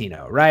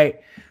Tarantino, right?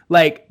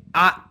 Like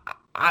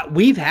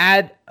we've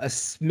had a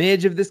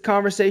smidge of this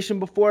conversation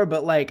before,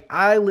 but like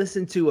I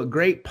listened to a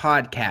great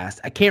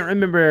podcast. I can't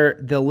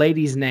remember the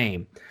lady's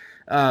name,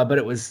 but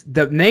it was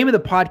the name of the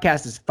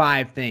podcast is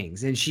 5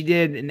 Things, and she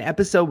did an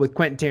episode with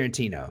Quentin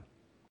Tarantino,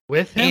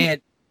 with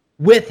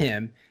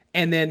him,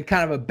 and then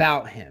kind of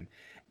about him,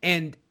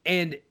 and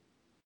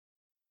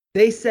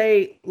they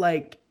say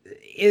like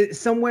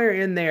somewhere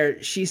in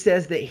there she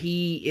says that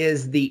he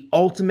is the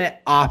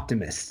ultimate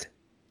optimist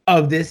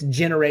of this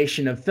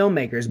generation of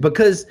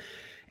filmmakers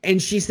and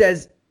she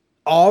says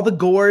all the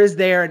gore is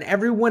there and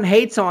everyone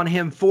hates on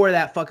him for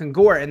that fucking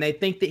gore. And they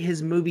think that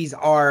his movies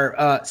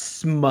are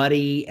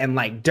smutty and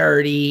like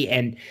dirty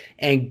and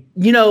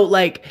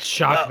like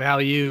shock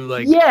value.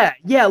 Like,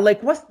 yeah.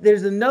 Like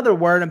there's another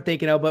word I'm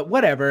thinking of, but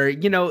whatever,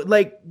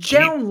 like cheap.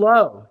 Down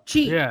low,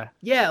 cheap.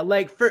 Yeah.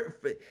 Like for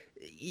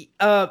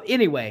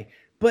anyway,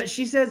 but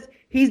she says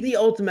he's the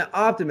ultimate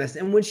optimist.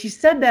 And when she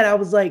said that, I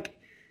was like,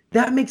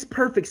 that makes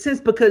perfect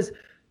sense because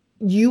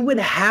you would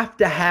have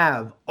to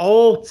have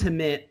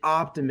ultimate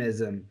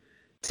optimism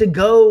to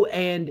go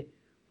and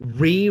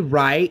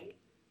rewrite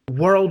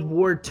World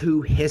War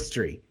II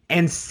history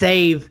and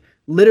save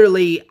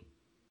literally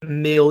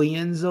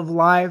millions of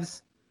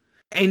lives.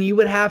 And you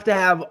would have to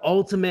have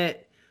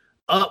ultimate,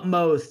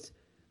 utmost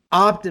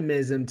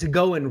optimism to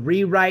go and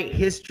rewrite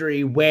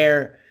history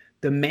where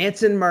the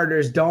Manson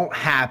murders don't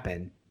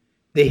happen.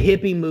 The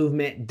hippie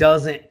movement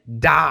doesn't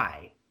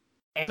die.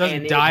 It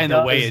doesn't die in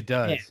the way it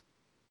does.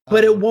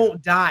 But it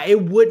won't die.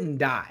 It wouldn't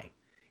die.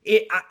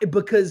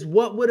 Because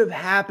what would have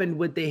happened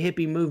with the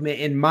hippie movement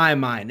in my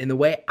mind, and the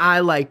way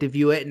I like to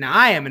view it, and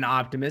I am an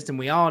optimist, and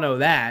we all know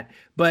that,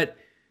 but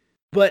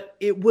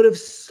it would have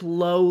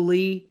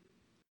slowly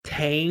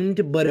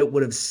tamed, but it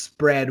would have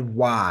spread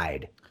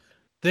wide.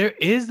 There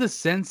is the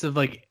sense of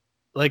like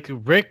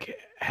Rick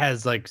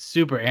has like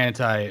super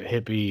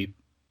anti-hippie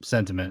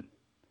sentiment.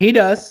 He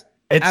does.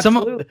 It's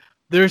Absolutely.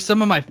 There's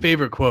some of my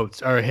favorite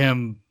quotes are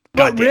him.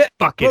 Goddamn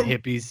fucking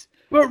hippies.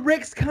 But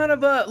Rick's kind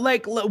of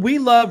we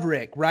love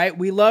Rick, right?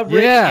 We love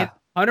Rick. Yeah.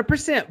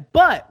 100%.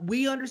 But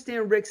we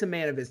understand Rick's a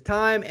man of his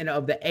time and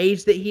of the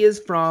age that he is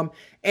from.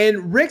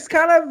 And Rick's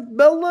kind of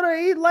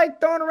he like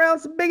throwing around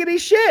some biggity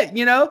shit,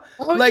 you know?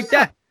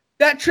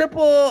 That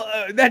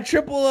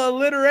triple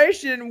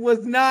alliteration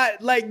was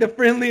not like the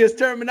friendliest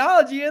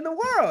terminology in the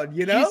world,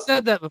 you know? He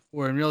said that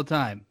before in real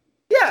time.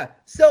 Yeah.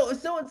 So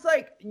it's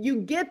like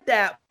you get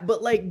that,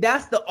 but like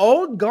that's the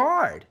old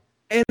guard.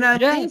 And I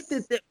think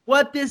that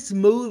what this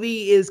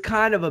movie is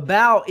kind of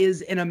about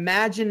is an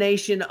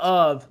imagination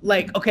of,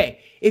 like,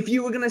 okay, if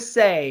you were going to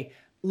say,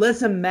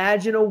 let's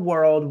imagine a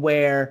world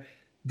where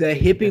the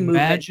hippie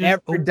movement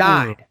never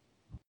died.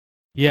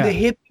 Yeah. The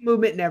hippie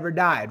movement never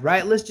died,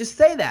 right? Let's just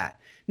say that.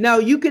 Now,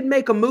 you could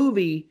make a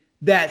movie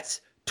that's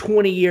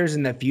 20 years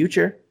in the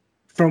future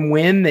from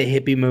when the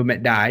hippie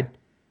movement died.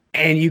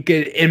 And you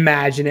could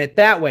imagine it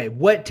that way.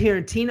 What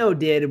Tarantino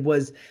did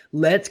was,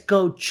 let's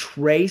go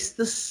trace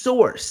the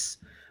source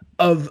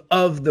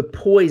of the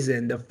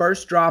poison, the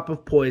first drop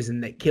of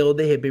poison that killed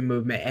the hippie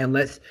movement, and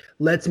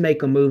let's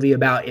make a movie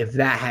about if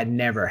that had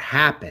never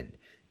happened,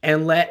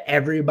 and let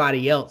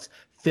everybody else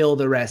fill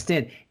the rest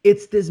in.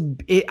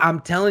 I'm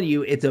telling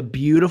you, it's a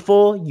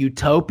beautiful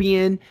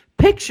utopian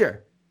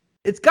picture.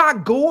 It's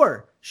got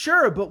gore,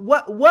 sure,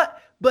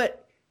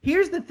 but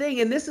here's the thing,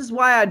 and this is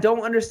why I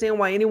don't understand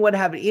why anyone would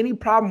have any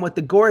problem with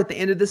the gore at the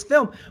end of this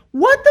film.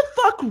 What the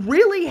fuck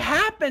really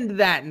happened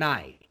that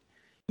night?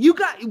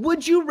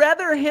 Would you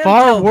rather him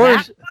tell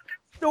that fucking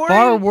story?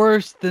 Far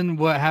worse than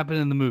what happened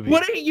in the movie.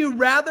 Wouldn't you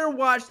rather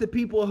watch the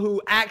people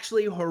who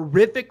actually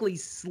horrifically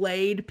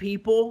slayed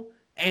people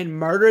and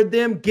murdered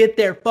them get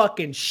their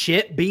fucking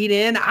shit beat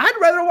in? I'd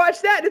rather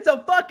watch that. It's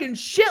a fucking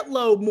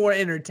shitload more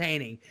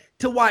entertaining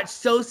to watch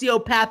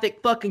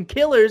sociopathic fucking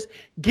killers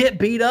get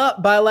beat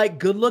up by like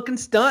good-looking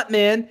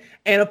stuntmen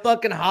and a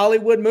fucking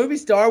Hollywood movie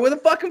star with a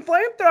fucking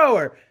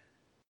flamethrower.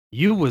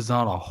 You was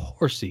on a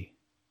horsey.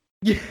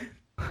 Yeah.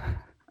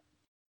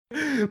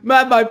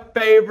 My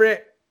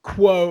favorite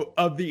quote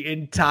of the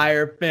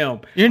entire film.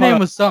 Your name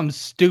was something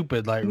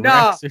stupid like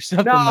Rex or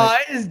something. No,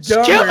 it's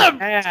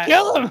dumber.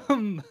 Kill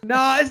him!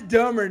 No, it's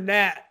dumber than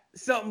that.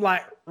 Something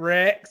like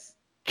Rex.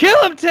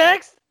 Kill him,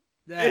 Tex!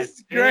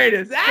 It's the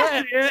greatest.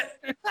 That's it.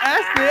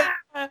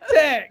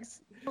 Tex.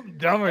 I'm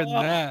dumber than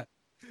that.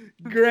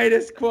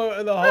 Greatest quote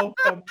of the whole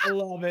film. I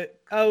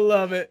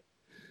love it.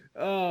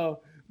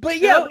 Oh, but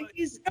yeah,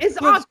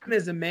 it's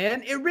optimism,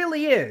 man. It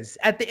really is.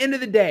 At the end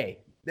of the day.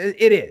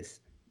 It is.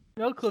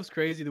 You know, Cliff's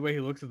crazy the way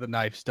he looks at the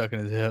knife stuck in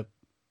his hip.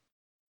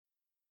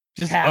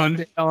 Just on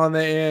the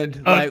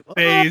end. Like,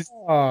 unfazed.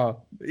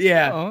 Oh,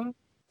 yeah. Oh,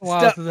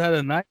 wow, since I had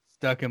a knife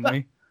stuck in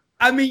me.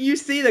 I mean, you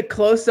see the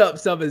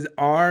close-ups of his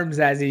arms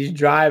as he's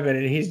driving,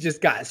 and he's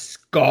just got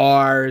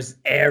scars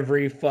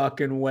every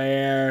fucking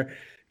where.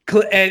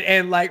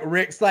 And like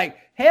Rick's like,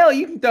 hell,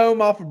 you can throw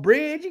him off a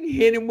bridge. You can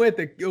hit him with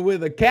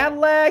a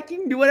Cadillac. You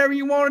can do whatever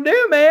you want to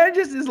do, man,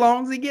 just as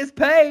long as he gets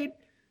paid.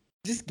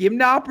 Just give him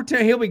the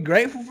opportunity. He'll be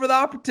grateful for the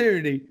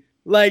opportunity.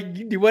 Like,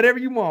 you do whatever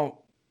you want.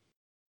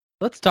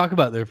 Let's talk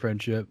about their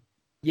friendship.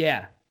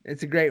 Yeah,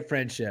 it's a great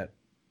friendship.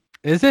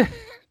 Is it?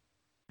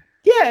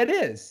 Yeah, it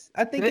is.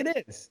 I think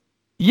it is.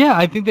 Yeah,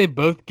 I think they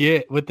both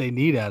get what they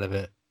need out of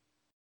it.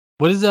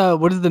 What does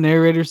the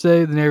narrator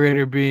say? The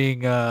narrator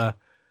being Kurt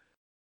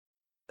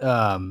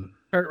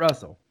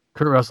Russell.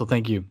 Kurt Russell,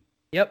 thank you.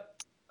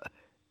 Yep.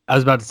 I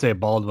was about to say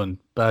Baldwin,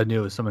 but I knew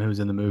it was someone who was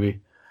in the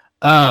movie.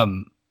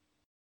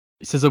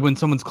 He says that when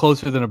someone's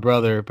closer than a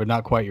brother, but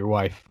not quite your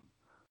wife.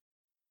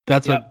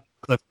 That's what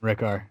Cliff and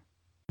Rick are.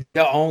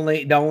 The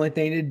only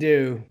thing to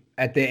do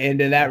at the end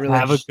of that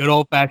relationship. Have a good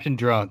old-fashioned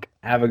drunk.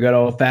 Have a good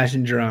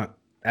old-fashioned drunk.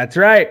 That's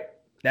right.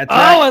 Right.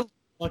 I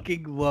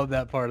fucking love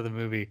that part of the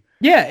movie.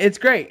 Yeah, it's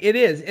great. It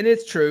is, and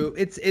it's true.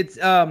 It's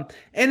and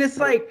it's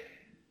like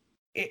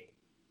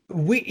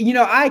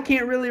I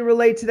can't really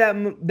relate to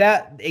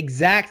that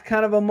exact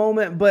kind of a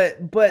moment,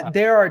 but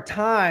there are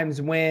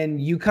times when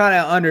you kind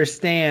of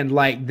understand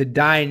like the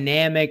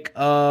dynamic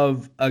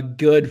of a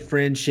good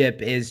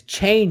friendship is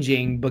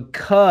changing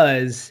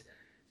because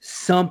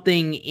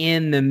something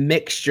in the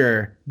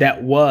mixture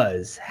that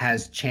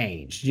has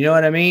changed. You know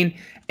what I mean?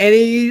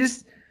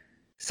 And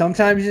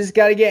sometimes you just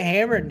got to get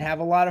hammered and have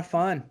a lot of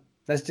fun.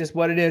 That's just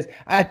what it is.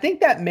 I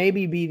think that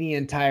maybe be the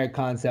entire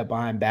concept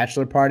behind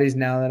bachelor parties.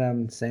 Now that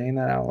I'm saying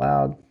that out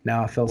loud,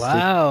 now I feel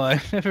Wow,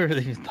 I never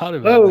really even thought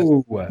about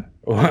that.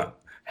 Oh,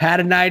 had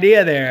an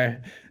idea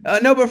there.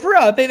 No, but for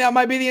real, I think that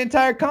might be the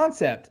entire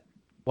concept.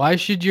 Why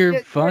should your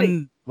Get fun?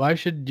 ready. Why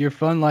should your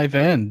fun life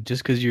end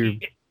just because you're?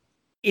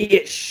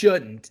 It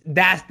shouldn't.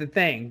 That's the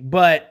thing.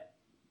 But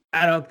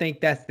I don't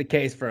think that's the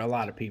case for a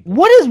lot of people.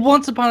 What does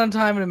Once Upon a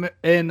Time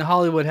in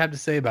Hollywood have to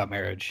say about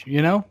marriage?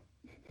 You know?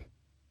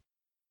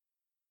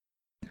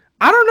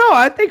 I don't know.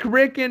 I think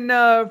Rick and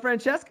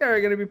Francesca are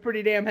going to be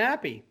pretty damn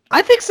happy.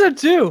 I think so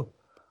too.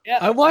 Yeah,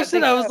 I watched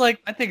it. I was so.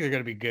 like, I think they're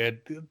gonna be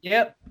good.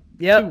 Yep.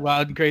 Too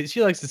wild and crazy.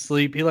 She likes to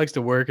sleep. He likes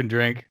to work and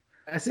drink.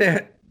 That's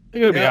it.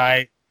 They're gonna be Yep. all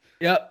right.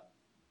 Yep.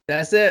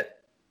 That's it.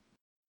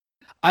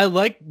 I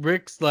like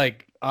Rick's after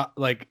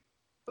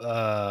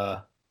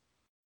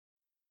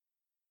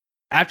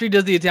he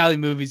does the Italian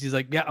movies, he's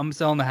like, yeah, I'm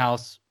selling the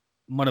house.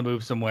 I'm gonna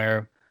move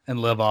somewhere and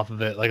live off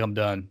of it. Like I'm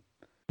done.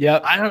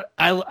 Yep.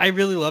 I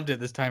really loved it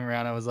this time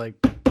around. I was like,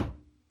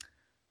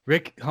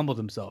 Rick humbled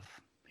himself.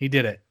 He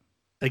did it.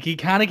 Like he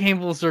kind of came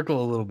full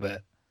circle a little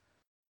bit.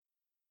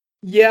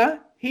 Yeah,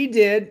 he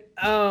did.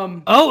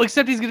 Oh,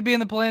 except he's gonna be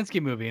in the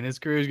Polanski movie and his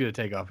career is gonna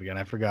take off again.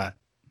 I forgot.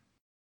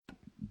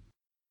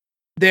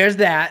 There's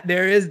that.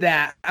 There is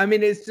that. I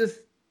mean, it's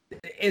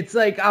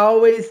like I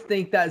always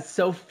think that's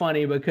so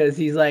funny because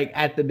he's like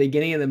at the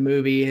beginning of the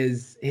movie,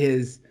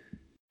 his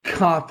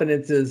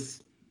confidence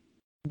is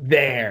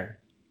there,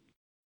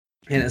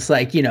 and it's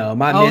like, you know,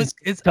 my mentor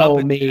it's told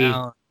up and me.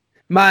 down.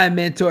 My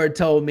mentor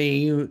told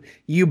me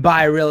you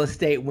buy real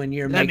estate when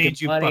you're That making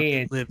means you money, fucking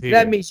and live here.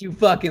 that means you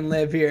fucking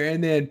live here.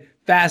 And then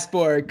fast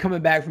forward,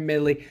 coming back from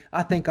Italy,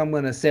 I think I'm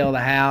gonna sell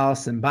the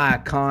house and buy a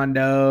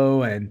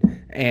condo, and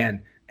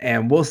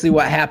we'll see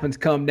what happens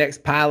come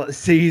next pilot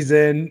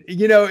season.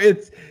 You know,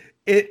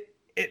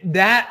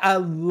 that I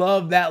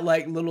love that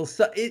like little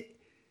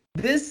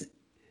this.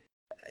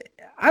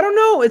 I don't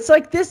know. It's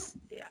like this.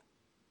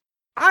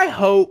 I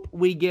hope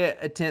we get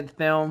a 10th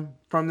film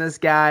from this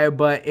guy,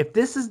 but if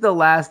this is the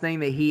last thing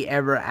that he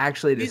ever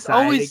actually decided, He's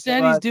always to said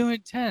give he's us, doing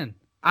 10.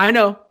 I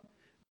know,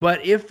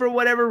 but if for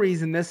whatever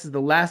reason this is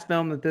the last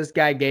film that this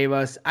guy gave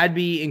us, I'd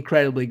be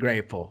incredibly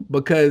grateful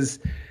because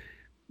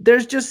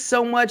there's just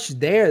so much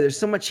there. There's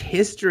so much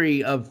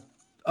history of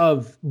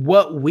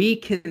what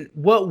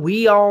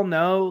we all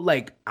know,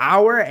 like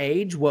our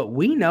age, what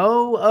we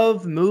know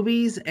of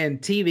movies and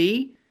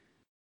TV.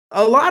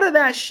 A lot of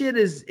that shit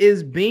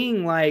is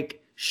being like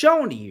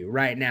shown to you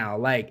right now.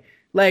 Like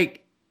the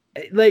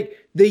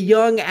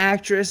young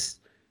actress,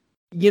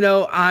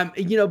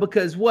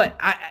 because what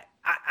I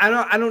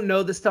don't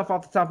know this stuff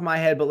off the top of my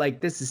head, but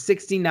like this is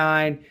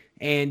 69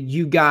 and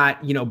you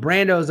got,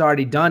 Brando's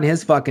already done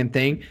his fucking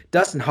thing.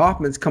 Dustin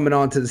Hoffman's coming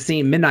onto the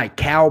scene, Midnight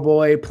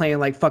Cowboy, playing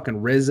like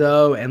fucking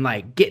Rizzo and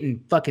like getting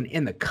fucking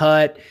in the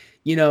cut.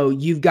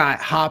 You've got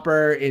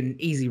Hopper and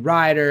Easy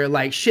Rider,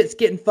 like shit's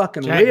getting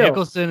fucking Jack real.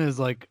 Nicholson is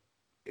like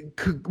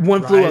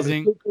One Flew Over the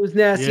rising. Cuckoo's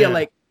Nest. Yeah,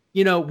 like,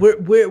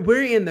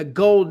 we're in the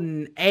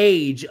golden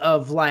age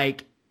of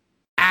like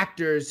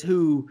actors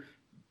who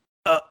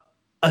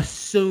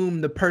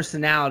assume the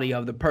personality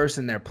of the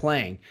person they're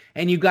playing,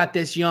 and you got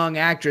this young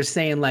actress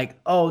saying like,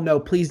 "Oh no,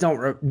 please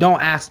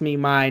don't ask me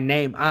my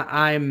name.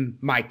 I'm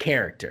my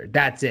character.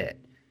 That's it.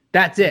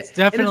 That's it." It's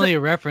definitely a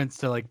reference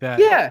to like that.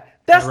 Yeah,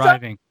 that's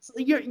arriving.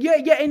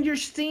 and you're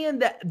seeing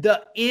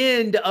the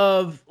end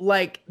of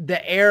like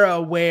the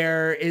era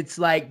where it's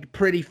like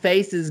pretty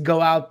faces go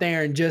out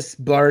there and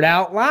just blurt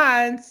out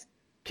lines.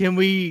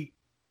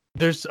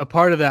 There's a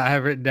part of that I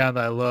have written down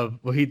that I love.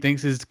 Well, he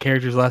thinks his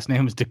character's last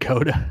name is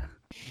Dakota.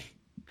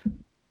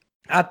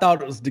 I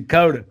thought it was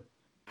Dakota.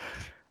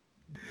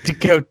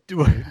 Dakota.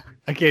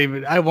 I can't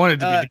even. I wanted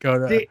to be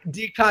Dakota.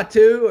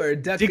 Dikatu or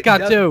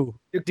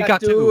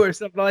Dikatu or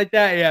something like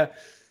that. Yeah,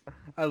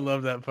 I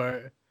love that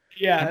part.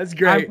 Yeah, that's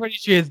great. I'm pretty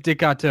sure it's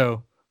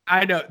Dikato.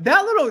 I know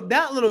that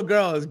little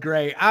girl is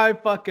great. I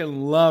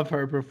fucking love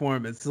her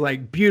performance. It's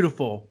like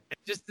beautiful.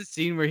 Just the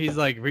scene where he's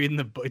like reading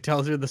the book,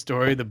 tells her the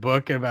story of the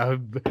book about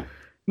him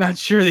not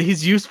sure that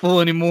he's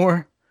useful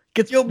anymore.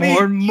 Gets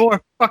more and more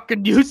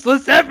fucking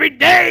useless every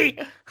day.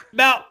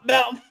 About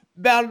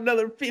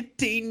another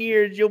 15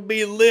 years, you'll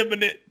be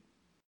living it.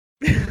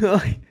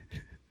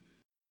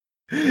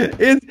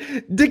 It's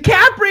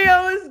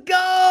DiCaprio is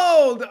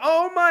gold.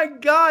 Oh my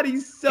god,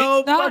 he's so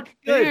it's not fucking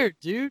fair, good,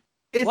 dude.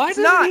 It's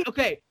not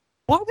okay.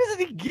 Why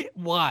doesn't he get?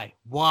 Why?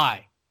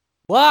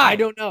 I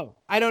don't know.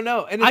 And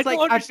it's I like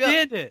don't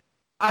understand it.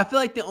 I feel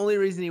like the only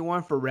reason he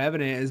won for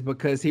Revenant is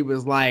because he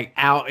was like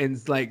out in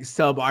like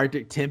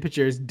subarctic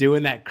temperatures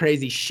doing that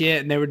crazy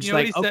shit, and they were just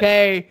like,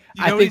 okay,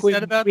 I think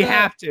we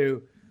have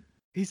to.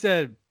 He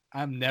said,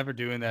 "I'm never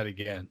doing that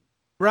again."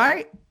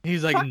 Right?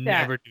 He's like, Fuck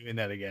never that. doing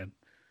that again.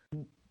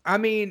 I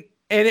mean,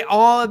 and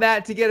all of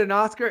that to get an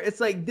Oscar, it's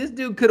like this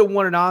dude could have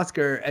won an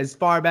Oscar as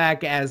far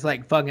back as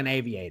like fucking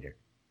Aviator.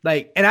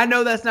 Like, and I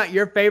know that's not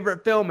your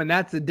favorite film, and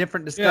that's a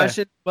different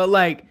discussion, but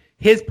like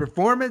his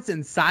performance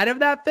inside of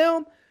that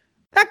film,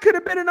 that could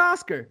have been an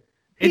Oscar.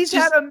 He's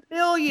just- had a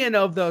million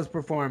of those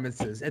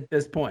performances at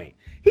this point.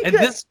 He And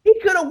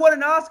could have won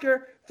an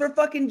Oscar for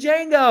fucking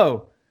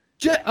Django.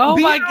 Oh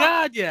my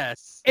God,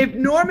 yes. If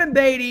Norman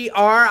Beatty,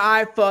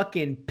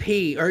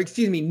 R.I.P., or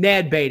excuse me,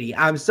 Ned Beatty,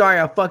 I'm sorry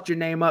I fucked your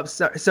name up,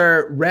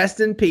 sir. Rest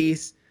in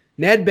peace,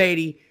 Ned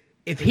Beatty.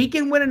 If he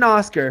can win an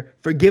Oscar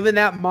for giving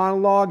that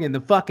monologue in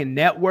the fucking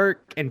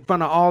network in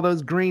front of all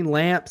those green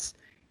lamps,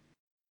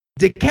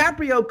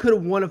 DiCaprio could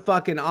have won a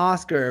fucking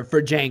Oscar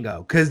for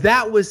Django, because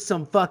that was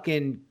some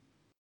fucking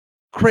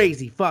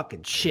crazy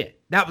fucking shit.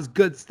 That was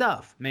good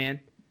stuff, man.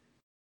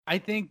 I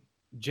think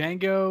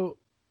Django,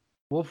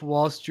 Wolf of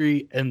Wall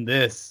Street, and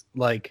this,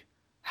 like,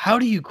 how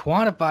do you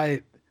quantify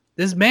it?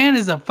 This man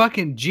is a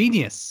fucking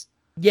genius.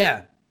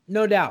 Yeah,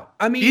 no doubt.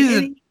 I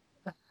mean,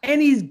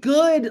 and he's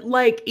good,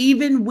 like,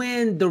 even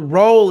when the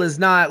role is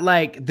not,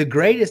 like, the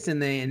greatest in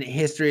the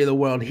history of the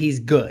world, he's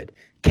good.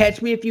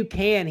 Catch Me If You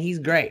Can, he's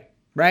great,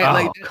 right? Oh,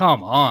 like,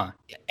 come on.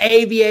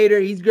 Aviator,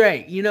 he's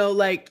great. You know,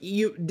 like,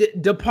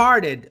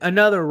 Departed,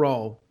 another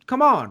role.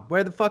 Come on,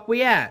 where the fuck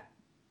we at?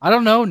 I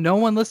don't know. No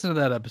one listened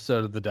to that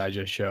episode of the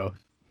Digest Show.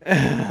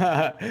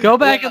 Go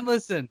back and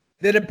listen.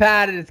 The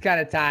Departed is kind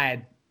of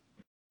tired.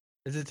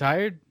 Is it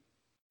tired?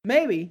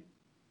 Maybe.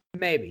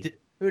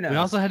 Who knows? We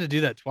also had to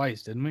do that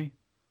twice, didn't we?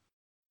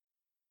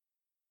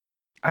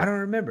 I don't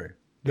remember.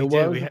 We The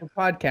did. woes of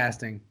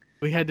podcasting.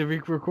 We had to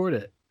re-record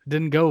it. It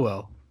didn't go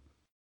well.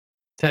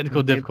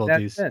 Technical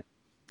difficulties. That's it.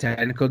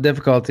 Technical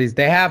difficulties.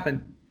 They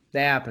happen.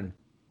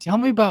 Tell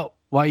me about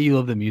why you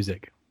love the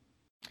music.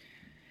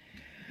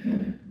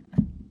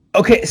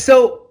 Okay,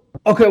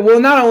 well,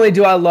 not only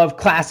do I love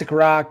classic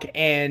rock,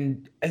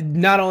 and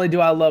not only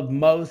do I love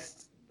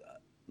most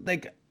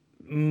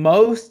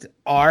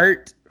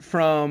art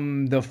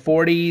from the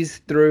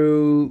 40s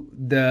through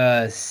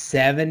the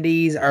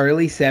 70s,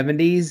 early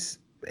 70s,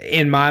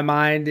 in my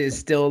mind, is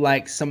still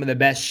like some of the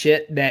best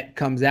shit that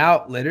comes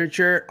out.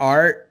 Literature,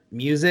 art,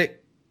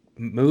 music,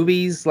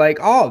 movies, like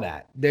all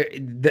that.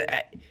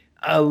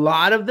 A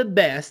lot of the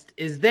best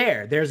is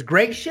there. There's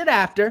great shit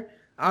after.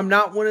 I'm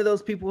not one of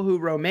those people who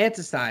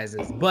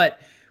romanticizes, but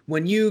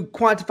when you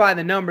quantify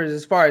the numbers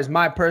as far as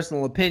my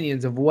personal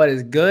opinions of what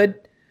is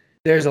good,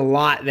 there's a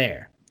lot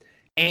there.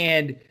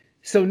 And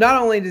so not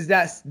only does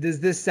this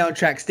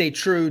soundtrack stay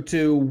true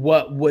to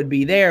what would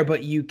be there,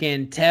 but you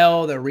can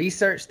tell the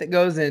research that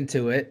goes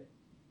into it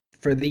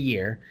for the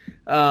year.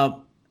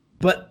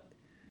 But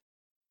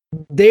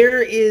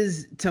there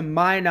is, to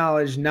my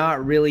knowledge,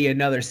 not really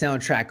another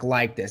soundtrack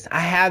like this. I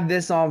have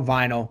this on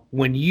vinyl.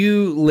 When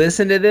you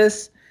listen to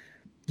this,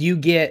 you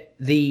get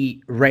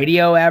the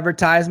radio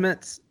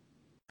advertisements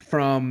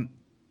from,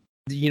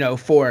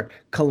 for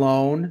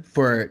cologne,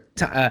 for,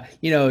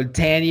 Tanya,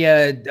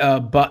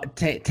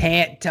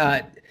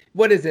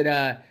 what is it?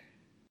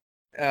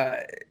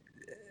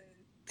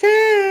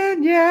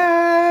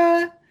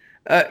 Tanya,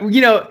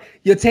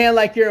 you'll tan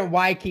like you're in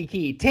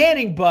Waikiki,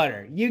 tanning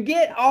butter. You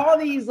get all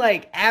these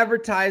like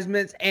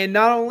advertisements, and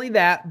not only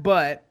that,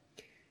 but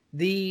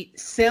the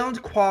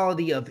sound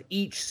quality of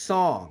each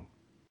song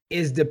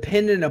is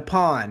dependent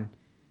upon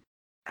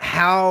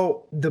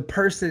how the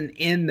person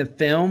in the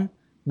film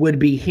would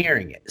be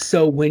hearing it.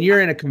 So when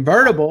you're in a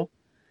convertible,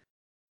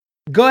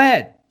 go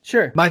ahead.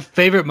 Sure. My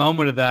favorite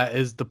moment of that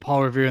is the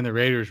Paul Revere and the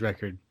Raiders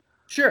record.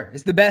 Sure.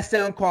 It's the best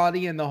sound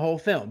quality in the whole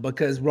film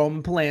because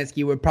Roman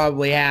Polanski would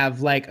probably have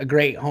like a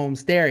great home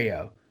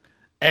stereo.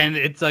 And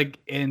it's like,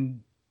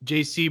 and Jay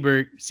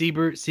Sebring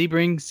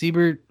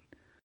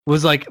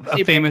was like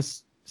a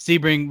famous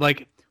Sebring,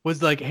 like,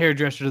 was like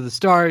hairdresser to the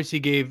stars. He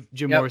gave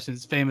Jim Morrison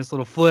his famous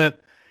little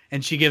flip,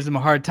 and she gives him a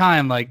hard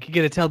time. Like, you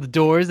got to tell the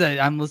Doors that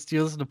you're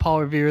listening to Paul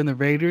Revere and the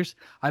Raiders.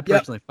 I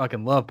personally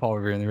fucking love Paul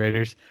Revere and the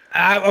Raiders.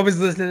 I was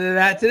listening to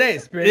that today.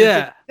 Spirit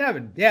yeah.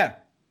 67. Yeah.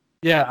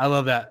 Yeah, I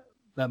love that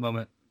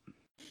moment.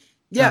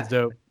 Yeah. Sounds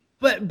dope.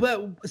 But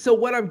so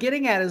what I'm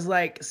getting at is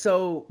like,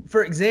 so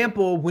for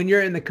example, when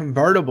you're in the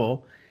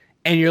convertible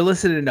and you're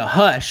listening to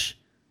Hush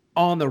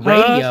on the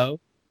radio,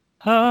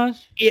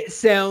 Hush. It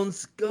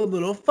sounds a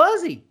little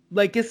fuzzy.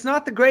 Like it's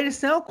not the greatest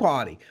sound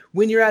quality.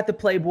 When you're at the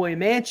Playboy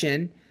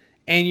Mansion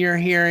and you're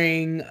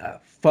hearing,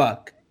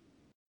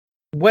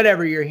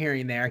 whatever you're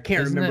hearing there. I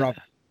can't remember.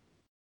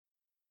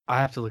 I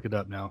have to look it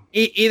up now.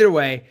 Either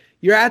way,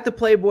 you're at the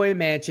Playboy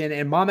Mansion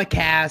and Mama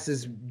Cass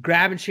is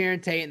grabbing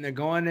Sharon Tate and they're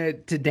going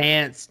to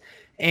dance.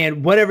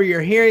 And whatever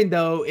you're hearing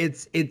though,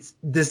 it's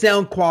the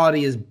sound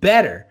quality is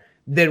better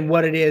than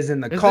what it is in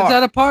the car. It's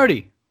at a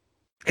party.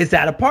 It's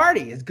at a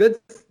party. It's good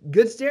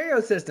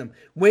stereo system.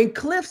 When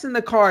Cliff's in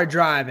the car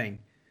driving,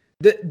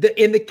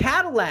 in the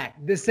Cadillac,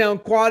 the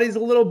sound quality is a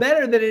little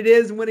better than it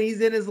is when he's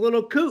in his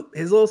little coupe,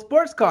 his little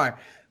sports car.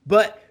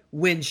 But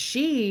when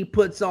she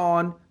puts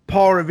on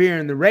Paul Revere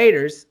and the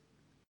Raiders,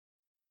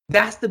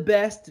 that's the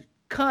best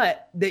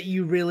cut that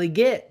you really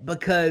get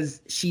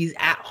because she's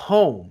at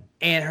home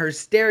and her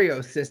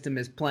stereo system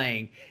is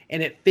playing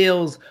and it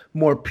feels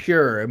more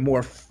pure and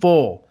more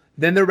full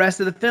than the rest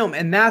of the film.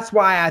 And that's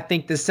why I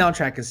think the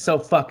soundtrack is so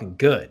fucking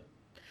good.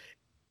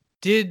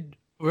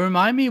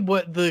 Remind me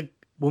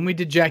when we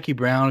did Jackie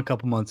Brown a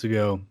couple months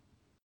ago,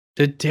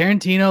 Did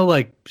Tarantino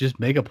like just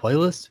make a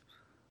playlist?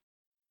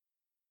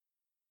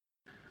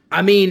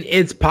 I mean,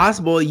 it's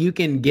possible you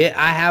can get.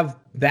 I have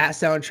that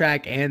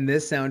soundtrack and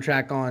this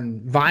soundtrack on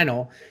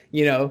vinyl,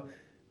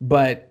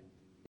 but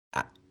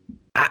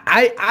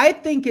I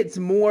think it's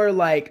more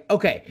like,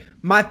 okay,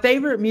 my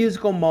favorite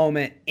musical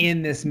moment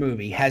in this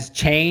movie has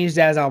changed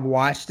as I've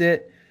watched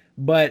it,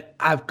 but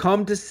I've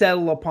come to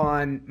settle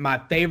upon my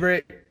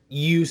favorite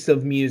use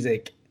of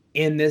music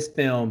in this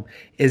film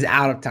is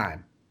Out of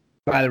Time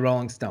by the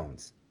Rolling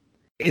Stones.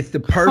 It's the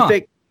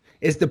perfect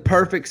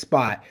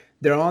spot.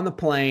 They're on the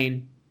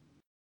plane.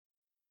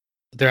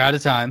 They're out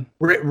of time.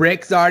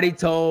 Rick's already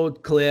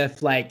told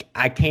Cliff, like,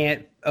 I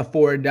can't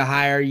afford to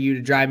hire you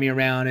to drive me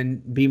around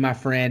and be my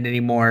friend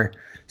anymore.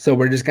 So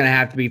we're just going to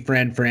have to be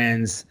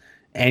friends.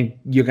 And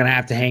you're going to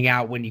have to hang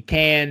out when you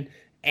can.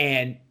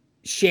 And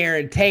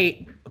Sharon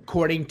Tate,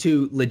 according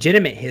to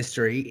legitimate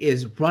history,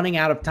 is running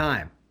out of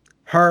time.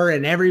 Her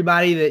and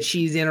everybody that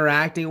she's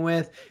interacting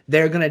with,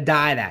 they're going to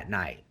die that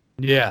night.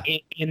 Yeah.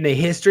 In the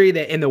history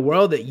in the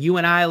world that you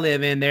and I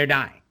live in, they're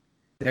dying.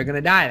 They're going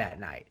to die that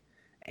night.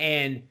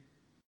 And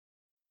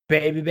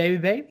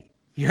baby,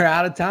 you're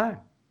out of time.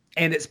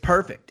 And it's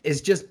perfect.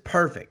 It's just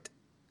perfect.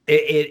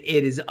 It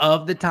is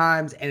of the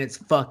times, and it's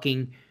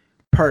fucking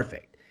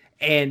perfect.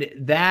 And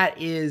that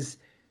is,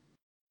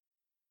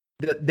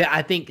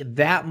 I think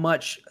that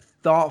much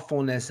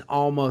thoughtfulness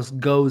almost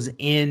goes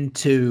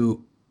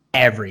into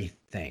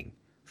everything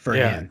for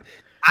him.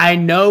 I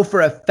know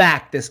for a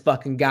fact this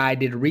fucking guy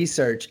did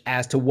research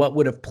as to what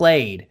would have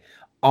played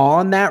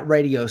on that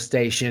radio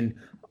station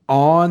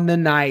on the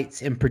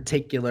nights in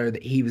particular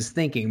that he was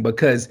thinking,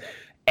 because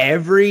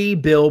every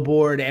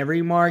billboard,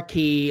 every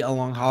marquee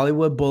along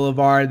Hollywood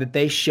Boulevard that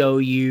they show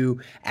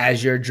you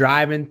as you're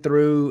driving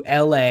through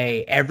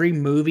LA, every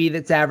movie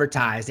that's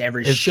advertised,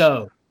 every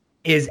show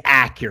is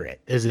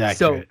accurate.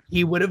 So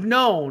he would have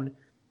known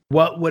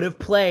what would have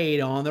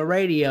played on the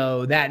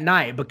radio that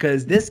night,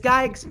 because this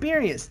guy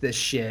experienced this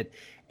shit.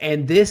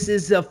 And this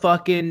is a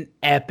fucking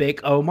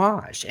epic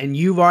homage. And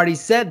you've already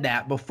said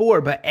that before,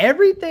 but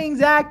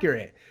everything's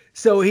accurate.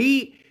 So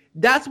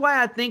that's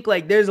why I think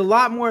like there's a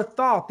lot more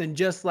thought than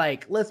just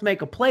like, let's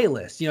make a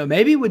playlist,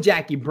 maybe with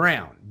Jackie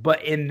Brown.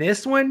 But in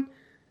this one,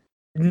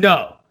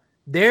 no,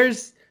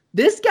 this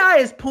guy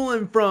is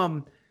pulling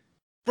from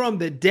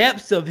the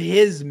depths of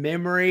his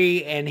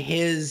memory and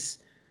his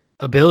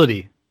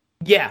ability.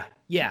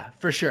 Yeah,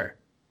 for sure.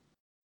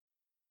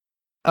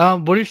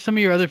 What are some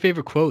of your other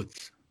favorite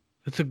quotes?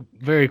 It's a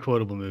very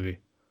quotable movie.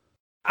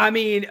 I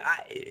mean,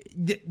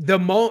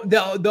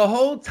 the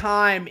whole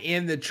time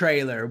in the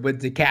trailer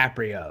with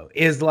DiCaprio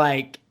is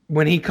like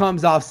when he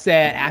comes off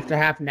set after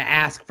having to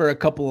ask for a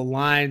couple of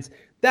lines.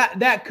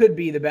 That could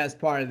be the best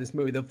part of this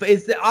movie.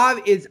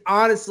 It's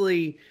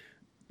honestly,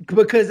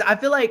 because I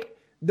feel like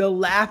the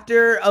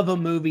laughter of a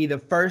movie the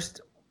first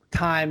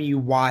time you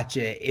watch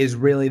it is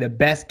really the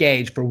best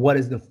gauge for what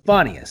is the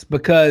funniest,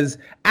 because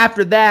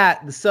after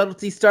that the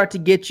subtleties start to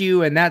get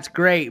you, and that's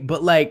great.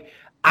 But like,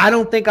 I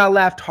don't think I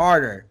laughed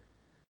harder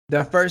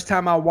the first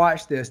time I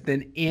watched this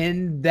than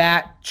in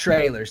that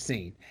trailer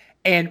scene.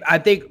 And I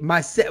think my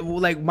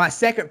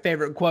second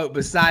favorite quote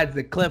besides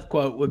the Cliff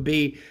quote would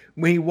be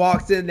when he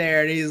walks in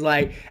there and he's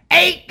like,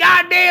 8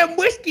 goddamn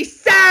whiskey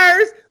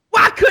sours.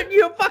 Why couldn't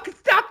you fucking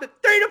stop at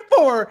 3 to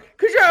 4?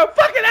 Because you're a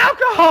fucking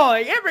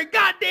alcoholic. Every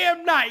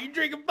goddamn night you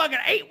drinking fucking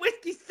 8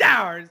 whiskey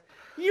sours.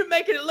 You're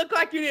making it look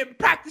like you didn't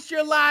practice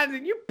your lines,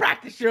 and you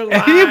practice your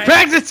lines. You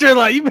practiced your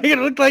line. You make it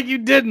look like you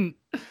didn't.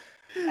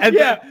 And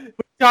we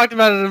talked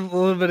about it a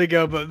little bit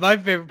ago, but my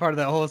favorite part of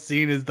that whole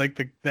scene is like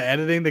the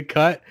editing, the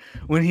cut,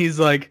 when he's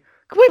like,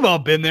 we've all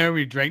been there.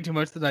 We drank too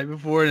much the night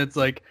before, and it's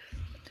like,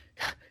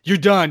 you're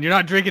done. You're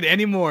not drinking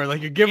anymore.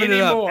 Like, you're giving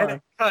it up. And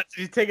it cuts.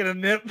 He's taking a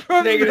nip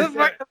from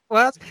the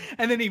glass,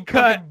 and then he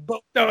throws it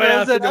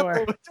out the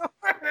door.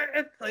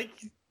 It's like,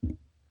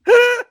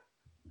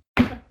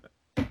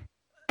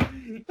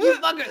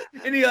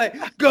 and he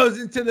like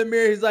goes into the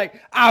mirror. He's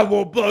like, I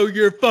will blow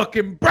your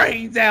fucking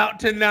brains out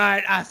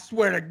tonight. I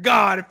swear to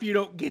God, if you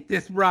don't get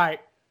this right.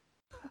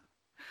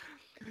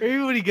 Maybe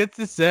when he gets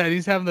to set,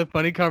 he's having the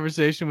funny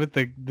conversation with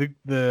the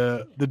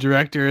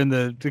director and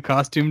the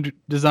costume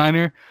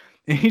designer,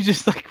 and he's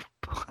just like,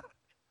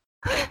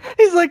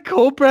 he's like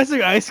cold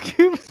pressing ice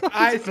cubes.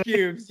 Ice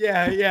cubes,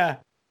 yeah. You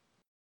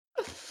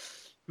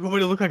want me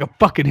to look like a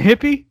fucking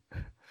hippie?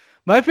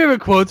 My favorite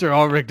quotes are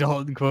all Rick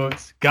Dalton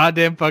quotes.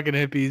 Goddamn fucking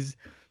hippies.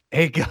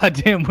 8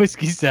 goddamn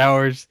whiskey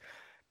sours.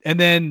 And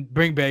then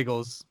bring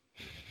bagels.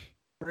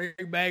 Bring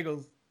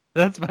bagels.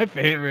 That's my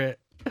favorite.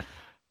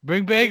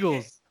 Bring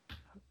bagels.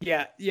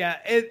 Yeah.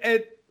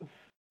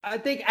 I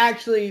think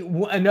actually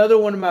another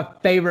one of my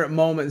favorite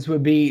moments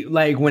would be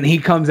like when he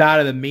comes out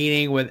of the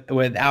meeting with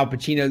Al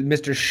Pacino,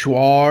 Mr.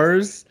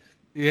 Schwartz.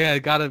 Yeah,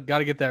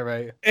 gotta get that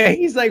right. And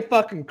he's like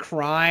fucking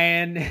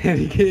crying, and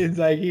he's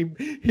like he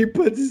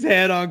puts his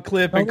head on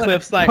Cliff, and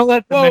Cliff's like,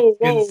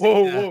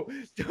 whoa,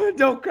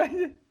 don't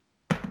cry.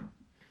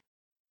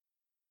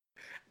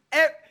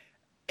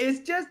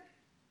 It's just,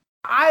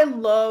 I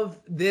love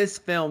this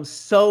film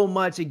so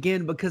much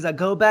again because I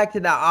go back to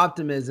that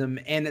optimism,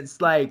 and it's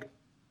like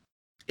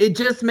it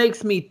just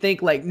makes me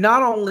think like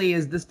not only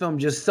is this film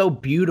just so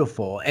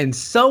beautiful and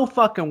so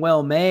fucking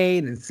well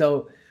made and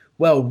so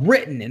well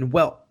written and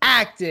well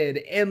acted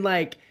and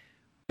like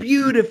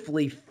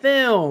beautifully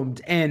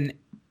filmed and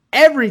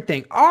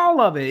everything,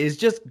 all of it is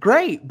just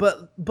great,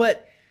 but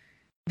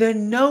the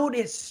note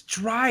it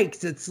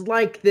strikes, it's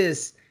like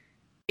this,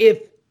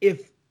 if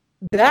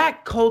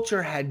that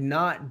culture had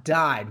not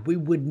died, we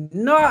would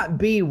not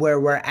be where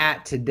we're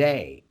at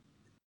today.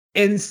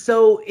 And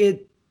so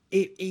it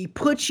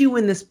puts you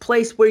in this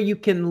place where you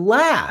can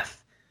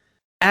laugh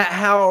at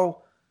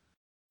how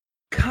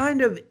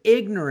kind of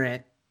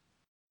ignorant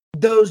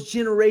those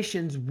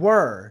generations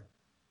were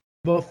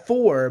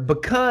before,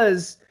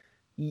 because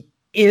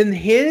in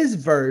his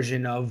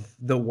version of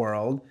the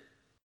world,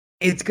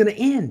 it's going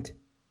to end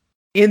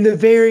in the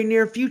very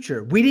near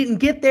future. We didn't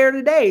get there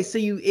today, so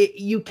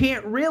you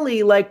can't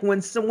really, like,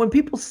 when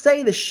people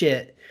say the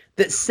shit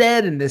that's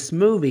said in this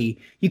movie,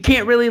 you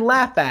can't really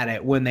laugh at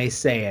it when they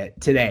say it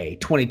today,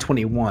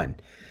 2021.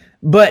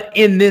 But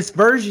in this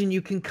version,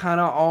 you can kind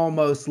of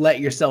almost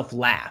let yourself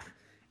laugh,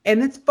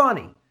 and it's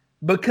funny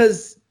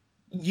because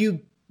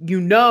you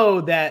know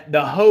that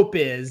the hope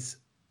is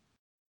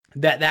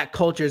that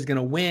culture is going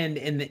to win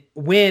in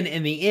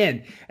the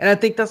end. And I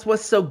think that's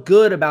what's so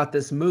good about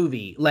this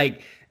movie.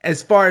 Like,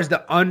 as far as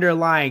the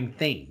underlying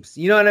themes,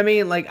 you know what I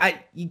mean? Like,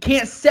 you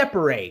can't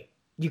separate.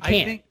 You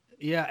can't.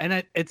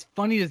 It's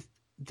funny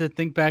to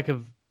think back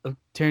of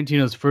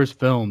Tarantino's first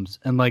films,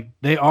 and like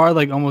they are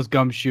like almost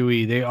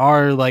gumshoey. They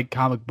are like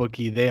comic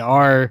booky. They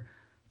are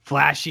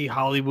flashy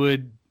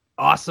Hollywood,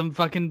 awesome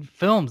fucking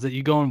films that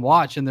you go and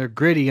watch, and they're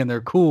gritty and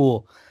they're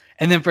cool.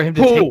 And then for him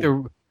to take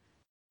the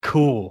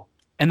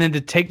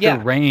the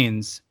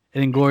reins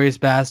in Inglourious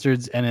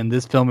Bastards and in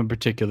this film in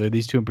particular,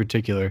 these two in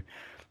particular,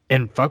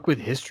 and fuck with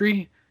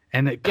history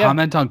and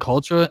comment on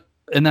culture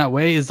in that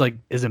way is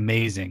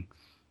amazing.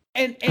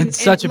 And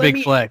such a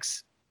big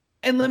flex.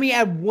 And let me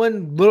add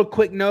one little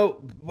quick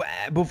note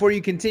before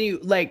you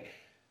continue. Like,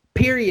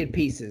 period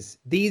pieces.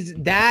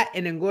 That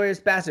and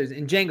Inglourious Bastards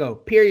and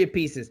Django, period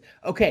pieces.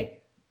 Okay,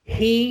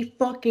 he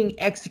fucking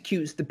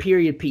executes the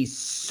period piece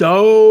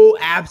so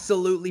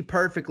absolutely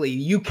perfectly.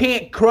 You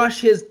can't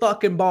crush his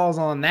fucking balls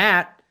on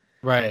that.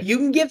 Right. You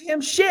can give him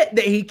shit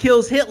that he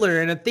kills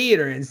Hitler in a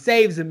theater and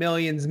saves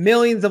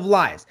millions of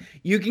lives.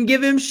 You can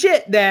give him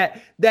shit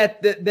that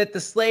the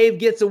slave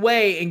gets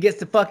away and gets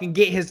to fucking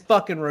get his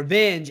fucking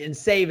revenge and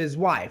save his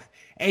wife.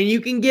 And you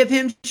can give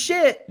him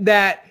shit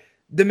that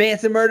the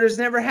Manson murders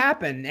never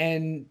happened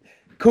and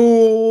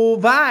cool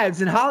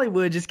vibes in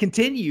Hollywood just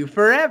continue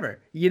forever.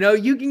 You know,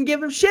 you can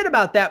give him shit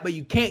about that, but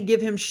you can't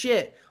give him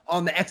shit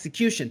on the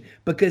execution,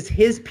 because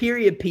his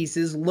period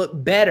pieces look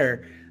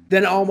better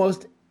than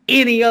almost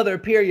any other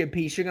period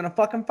piece you're gonna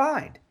fucking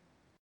find.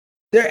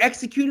 They're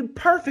executed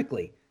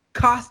perfectly.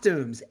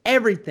 Costumes,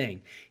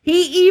 everything.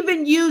 He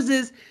even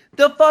uses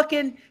the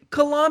fucking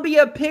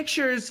Columbia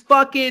Pictures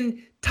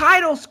fucking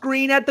title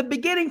screen at the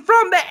beginning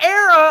from the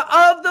era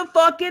of the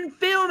fucking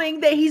filming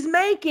that he's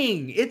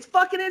making. It's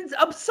fucking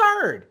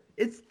absurd.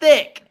 It's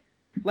thick.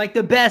 Like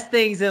the best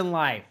things in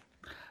life.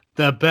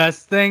 The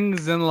best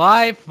things in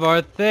life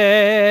are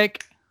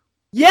thick.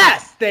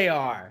 Yes, they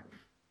are.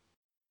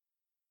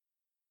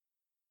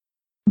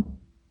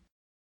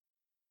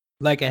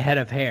 Like a head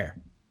of hair.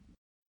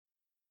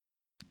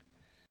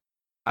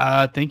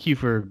 Thank you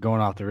for going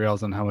off the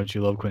rails on how much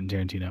you love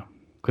Quentin Tarantino,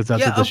 because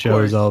that's what the show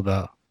course. is all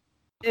about.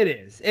 It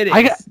is. It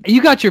is.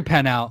 You got your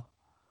pen out.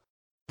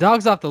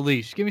 Dog's off the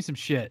leash. Give me some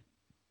shit.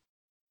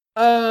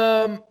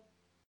 The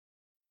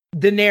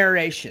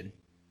narration.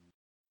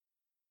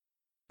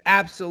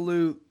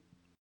 Absolute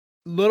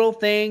little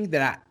thing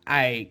that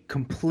I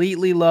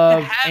completely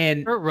love.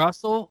 And Kurt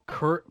Russell.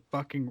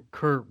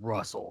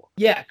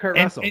 Yeah, Kurt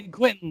Russell. And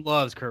Quentin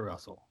loves Kurt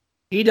Russell.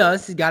 He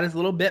does. He's got his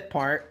little bit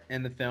part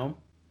in the film.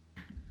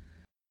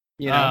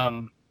 You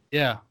know?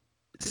 Yeah.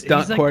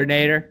 Stunt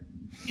coordinator.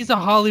 He's a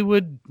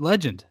Hollywood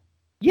legend.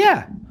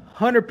 Yeah,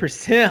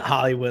 100%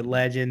 Hollywood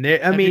legend.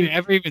 Have you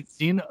ever even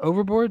seen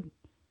Overboard?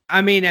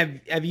 I mean,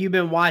 have you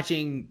been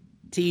watching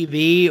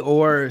TV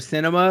or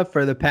cinema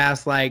for the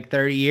past like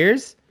 30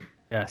 years?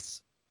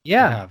 Yes.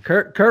 Yeah,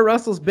 Kurt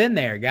Russell's been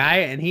there, guy,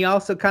 and he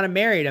also kind of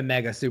married a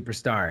mega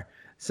superstar.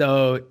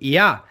 So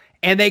yeah,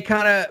 and they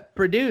kind of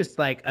produced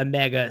like a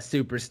mega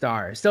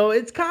superstar. So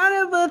it's kind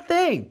of a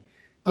thing,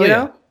 you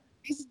know.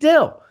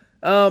 Still,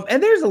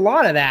 and there's a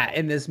lot of that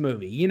in this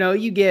movie. You know,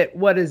 you get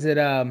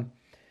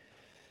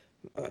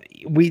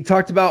we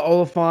talked about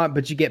Oliphant,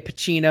 but you get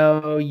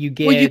Pacino. You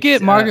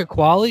get Margaret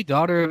Qualley,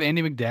 daughter of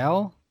Andy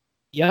McDowell.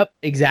 Yep,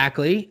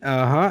 exactly.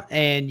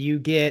 And you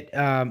get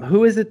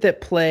who is it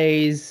that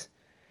plays?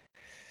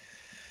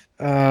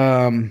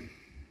 Dakota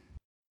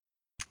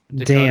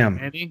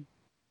Fanning?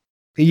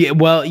 Yeah,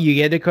 well, you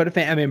get Dakota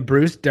Fanning. I mean,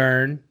 Bruce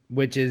Dern,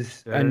 which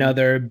is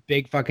another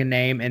big fucking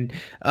name, and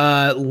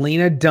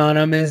Lena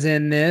Dunham is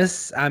in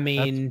this. I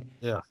mean,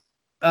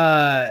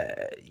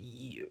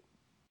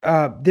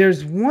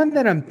 There's one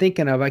that I'm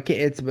thinking of. I'm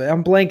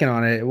blanking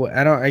on it.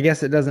 I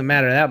guess it doesn't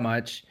matter that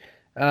much.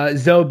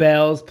 Zoe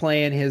Bell's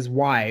playing his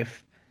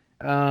wife.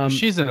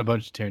 She's in a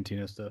bunch of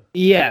Tarantino stuff.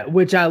 Yeah,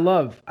 which I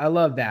love. I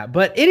love that.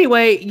 But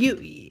anyway,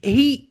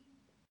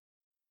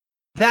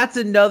 that's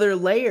another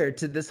layer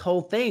to this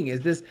whole thing.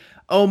 Is this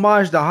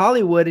homage to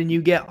Hollywood, and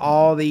you get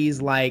all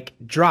these like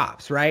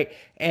drops, right?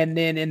 And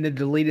then in the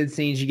deleted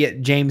scenes, you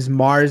get James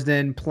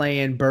Marsden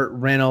playing Burt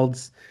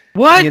Reynolds.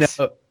 What? You know,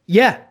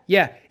 yeah.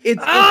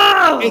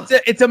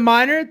 It's a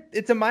minor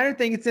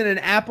thing. It's in an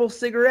Apple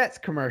cigarettes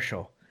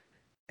commercial,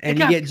 and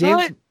you get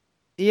James. Cut?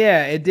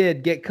 Yeah, it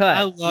did get cut.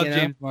 I love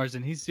James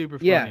Marsden. He's super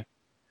funny. Yeah,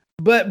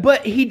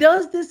 but he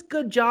does this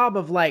good job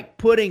of like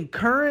putting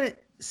current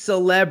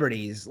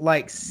celebrities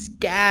like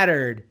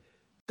scattered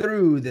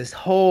through this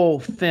whole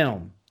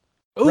film,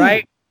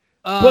 right?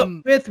 But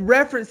with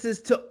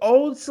references to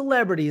old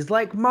celebrities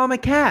like Mama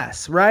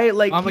Cass, right?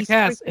 Like Mama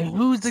Cass. And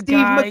who's the Steve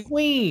guy?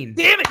 McQueen.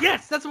 Damn it!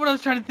 Yes, that's what I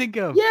was trying to think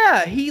of.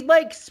 Yeah, he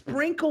like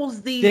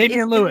sprinkles these.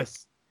 Damian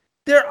Lewis.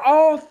 They're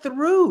all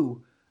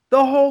through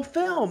the whole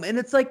film, and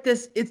it's like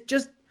this.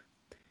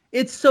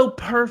 It's so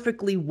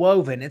perfectly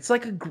woven. It's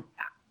like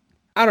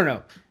I don't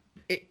know.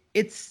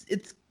 It's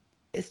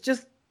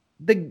just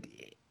the.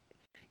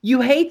 You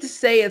hate to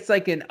say it's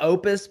like an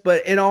opus,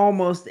 but it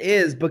almost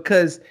is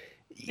because.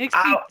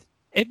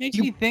 It makes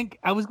me think.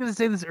 I was gonna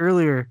say this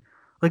earlier.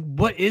 Like,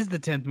 what is the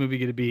 10th movie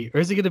gonna be? Or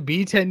is it gonna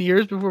be 10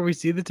 years before we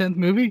see the 10th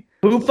movie?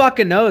 Who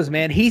fucking knows,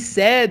 man? He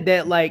said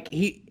that like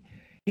he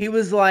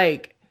was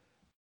like,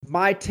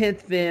 my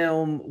 10th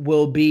film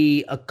will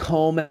be a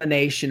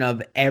culmination of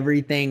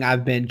everything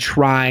I've been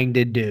trying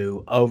to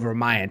do over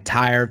my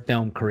entire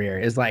film career.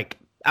 Is like,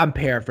 I'm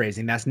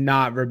paraphrasing. That's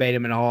not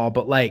verbatim at all,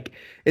 but like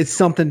it's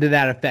something to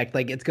that effect.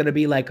 Like it's gonna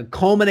be like a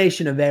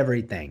culmination of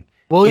everything.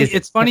 Well,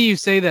 it's funny you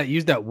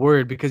use that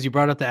word because you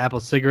brought up the Apple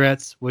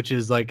cigarettes, which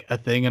is like a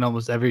thing in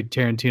almost every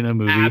Tarantino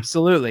movie.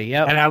 Absolutely,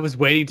 yeah. And I was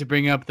waiting to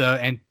bring up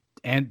the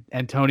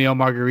Antonio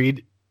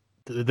Margheriti,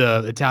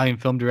 the Italian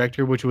film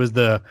director, which was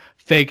the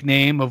fake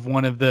name of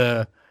one of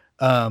the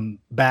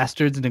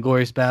bastards in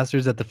Inglourious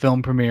Bastards at the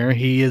film premiere.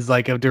 He is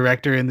like a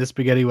director in the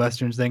spaghetti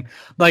westerns thing.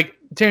 Like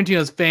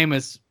Tarantino's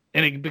famous,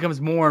 and it becomes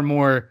more and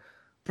more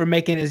for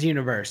making his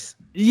universe.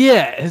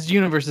 Yeah, his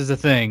universe is a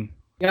thing.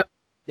 Yep.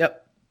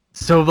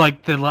 So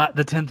like the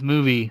 10th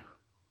movie,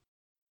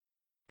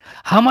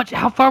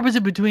 how far was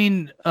it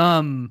between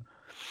the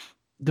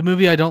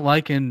movie I don't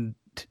like and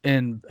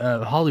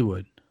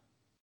Hollywood?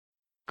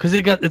 Because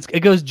it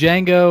goes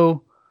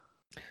Django.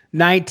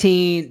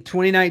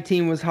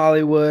 2019 was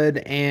Hollywood,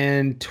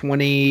 and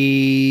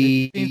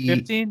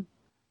 15?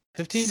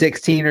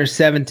 16 or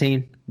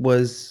 17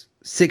 was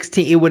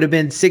 16. It would have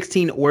been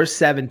 16 or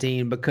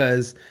 17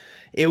 because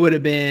it would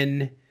have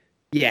been.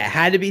 Yeah, it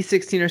had to be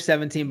 16 or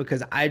 17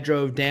 because I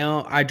drove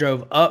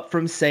up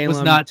from Salem. It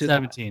was not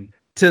 17.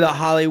 To the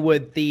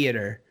Hollywood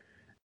Theater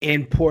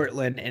in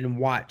Portland and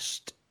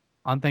watched.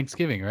 On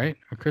Thanksgiving, right?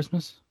 Or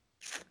Christmas?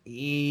 Because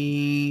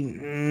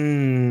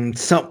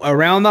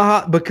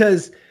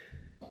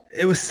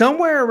it was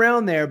somewhere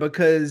around there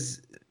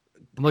because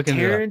I'm looking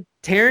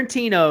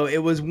Tarantino,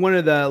 it was one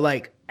of the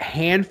like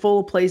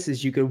handful of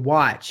places you could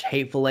watch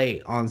Hateful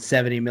Eight on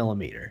 70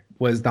 millimeter.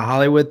 Was the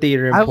Hollywood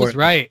Theater in Portland. Was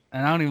right.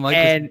 And I don't even like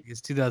this movie.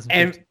 It's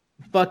 2015. And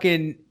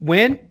fucking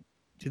when?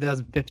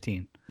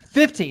 2015.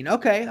 15.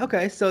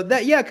 Okay. So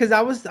that, yeah, because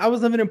I was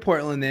living in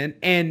Portland then,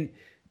 and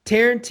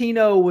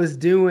Tarantino was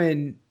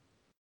doing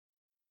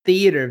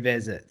theater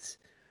visits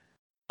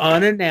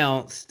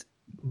unannounced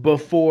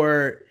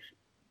before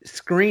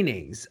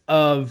screenings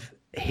of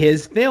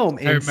his film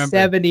in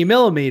 70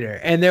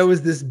 millimeter. And there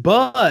was this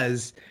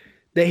buzz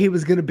that he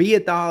was going to be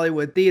at the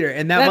Hollywood Theater,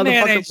 and that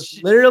motherfucker was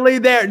literally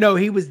there. No,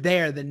 he was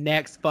there the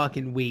next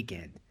fucking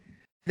weekend.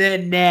 The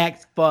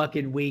next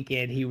fucking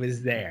weekend he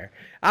was there.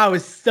 I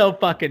was so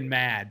fucking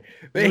mad.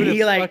 But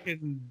he like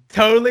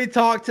totally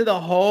talked to the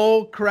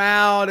whole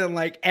crowd and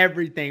like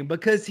everything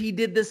because he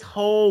did this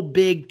whole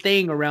big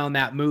thing around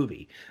that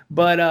movie.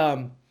 But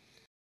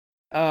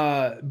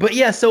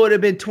yeah, so it would have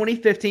been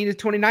 2015 to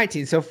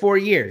 2019, so 4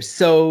 years.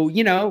 So,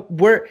 you know,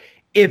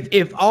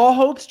 if all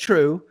holds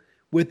true,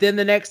 within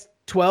the next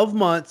 12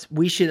 months,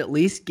 we should at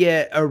least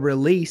get a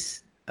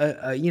release, like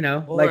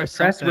a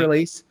press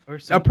release,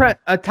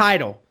 a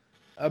title,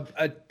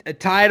 a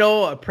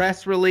title, a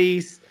press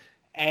release,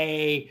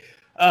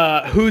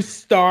 who's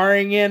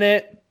starring in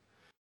it.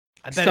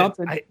 I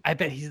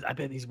bet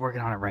he's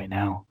working on it right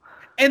now.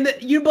 And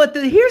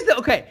here's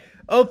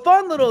a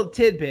fun little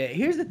tidbit.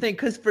 Here's the thing,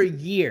 because for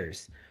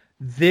years,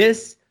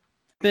 this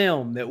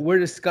film that we're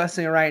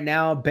discussing right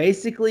now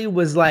basically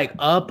was like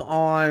up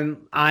on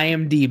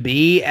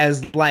IMDb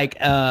as like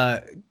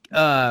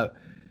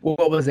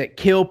what was it?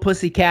 Kill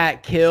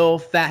Pussycat, Kill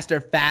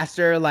Faster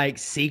Faster, like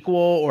sequel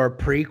or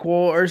prequel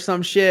or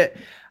some shit.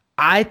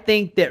 I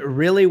think that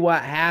really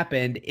what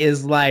happened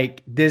is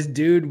like this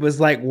dude was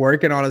like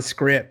working on a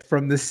script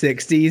from the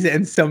 60s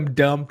and some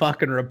dumb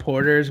fucking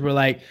reporters were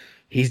like,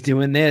 he's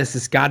doing this,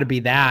 it's got to be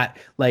that.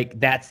 Like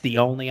that's the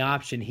only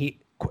option.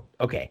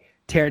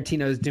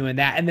 Tarantino's doing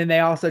that, and then they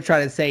also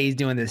try to say he's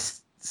doing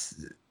this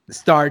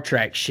Star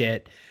Trek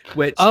shit,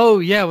 which Oh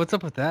yeah, what's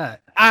up with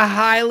that? I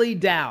highly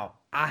doubt.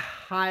 I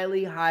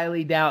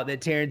highly doubt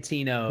that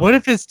Tarantino. What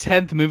if his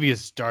 10th movie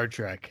is Star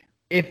Trek?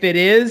 If it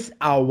is,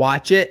 I'll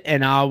watch it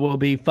and I will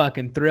be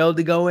fucking thrilled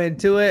to go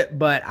into it.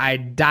 But I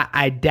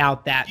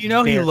doubt that. You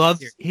know he very loves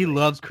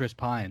seriously. Chris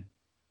Pine.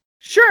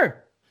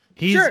 Sure.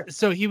 You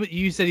said you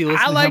listened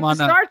I to like him on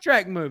the Star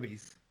Trek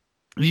movies.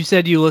 You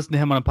said you listened to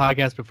him on a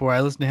podcast before.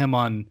 I listened to him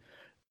on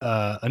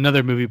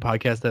another movie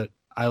podcast that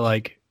I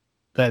like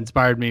that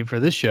inspired me for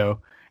this show,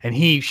 and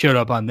he showed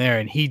up on there,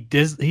 and he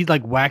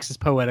like waxes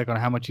poetic on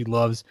how much he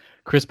loves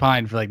Chris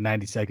Pine for like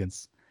 90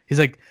 seconds. He's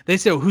like, they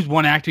said, who's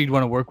one actor you'd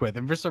want to work with?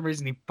 And for some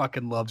reason, he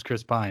fucking loves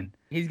Chris Pine.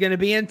 He's going to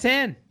be in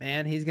 10,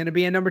 man. He's going to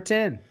be in number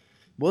 10.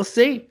 We'll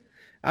see.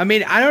 I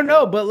mean, I don't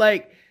know, but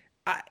like,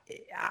 I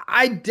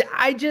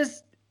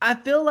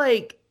feel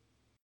like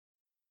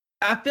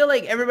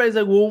everybody's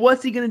like, well,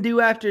 what's he going to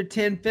do after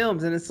 10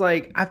 films? And it's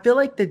like, I feel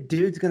like the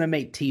dude's going to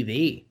make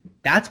TV.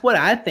 That's what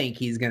I think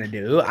he's going to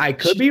do. I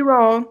could be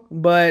wrong,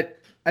 but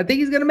I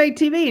think he's going to make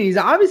TV, and he's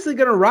obviously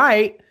going to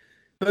write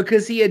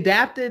because he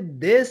adapted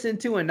this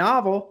into a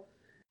novel.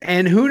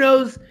 And who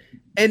knows?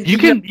 And you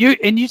said you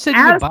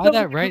could buy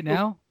that right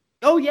now?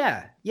 Oh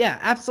yeah,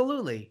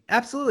 absolutely.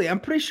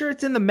 I'm pretty sure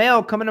it's in the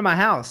mail coming to my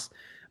house.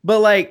 But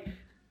like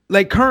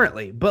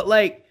currently. But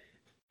like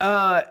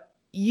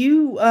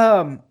you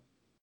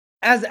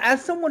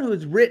as someone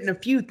who's written a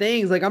few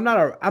things, like I'm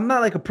not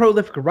like a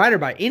prolific writer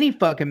by any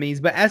fucking means,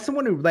 but as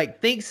someone who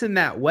like thinks in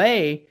that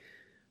way,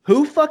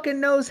 who fucking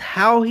knows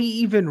how he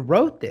even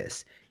wrote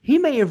this? He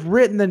may have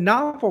written the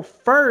novel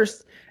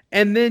first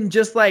and then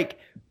just like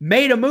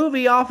made a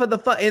movie off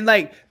of and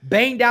like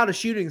banged out a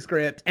shooting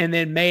script and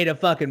then made a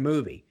fucking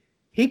movie.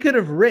 He could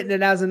have written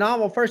it as a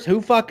novel first.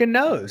 Who fucking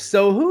knows?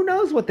 So who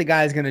knows what the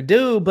guy's going to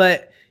do,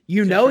 but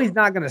he's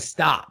not going to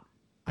stop.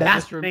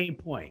 That's the main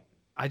point.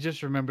 I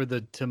just remember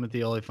the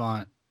Timothy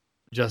Olyphant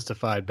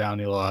Justified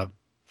bounty law.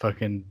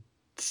 Fucking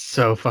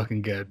so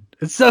fucking good.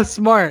 It's so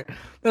smart.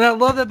 And I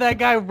love that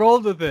guy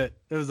rolled with it.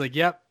 It was like,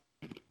 yep,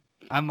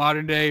 I'm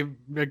modern day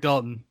Rick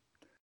Dalton.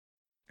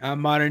 I'm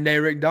modern day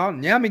Rick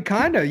Dalton. Yeah, I mean,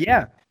 kind of,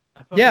 yeah.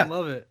 I fucking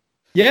love it.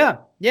 Yeah.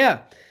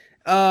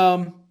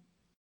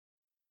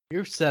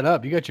 You're set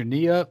up. You got your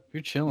knee up.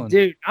 You're chilling.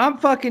 Dude, I'm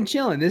fucking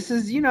chilling. This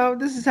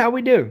is how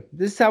we do.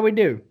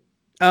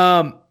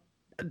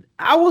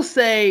 I will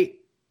say,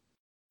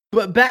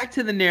 but back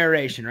to the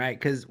narration, right?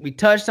 Because we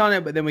touched on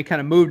it, but then we kind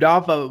of moved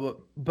off of it.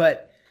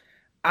 But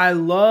I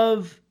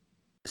love,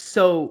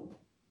 so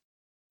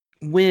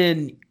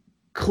when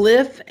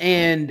Cliff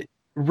and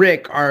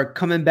Rick are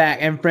coming back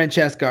and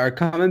Francesca are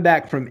coming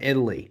back from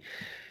Italy,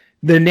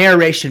 the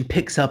narration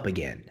picks up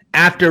again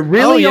after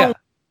really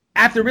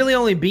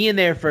only being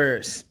there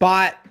for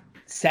spot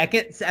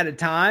seconds at a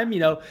time. He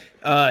got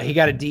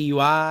a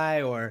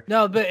DUI or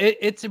no, but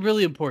it's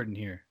really important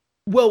here.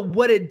 Well,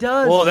 what it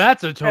does. Well,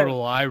 that's a total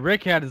lie.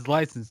 Rick had his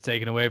license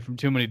taken away from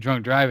too many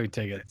drunk driving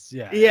tickets.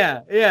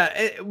 Yeah.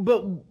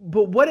 But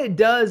what it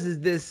does is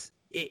this.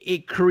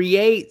 It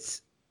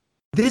creates.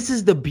 This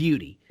is the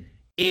beauty.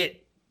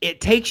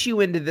 It takes you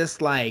into this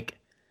like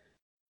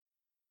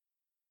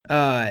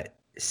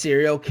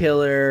serial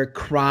killer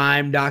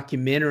crime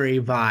documentary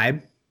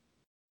vibe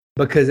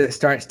because it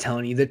starts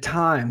telling you the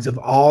times of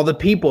all the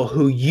people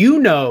who,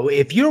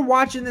 if you're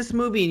watching this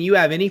movie and you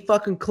have any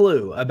fucking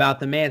clue about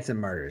the Manson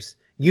murders,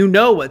 you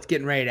know what's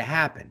getting ready to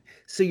happen.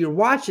 So you're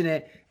watching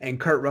it and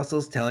Kurt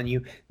Russell's telling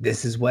you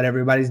this is what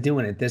everybody's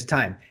doing at this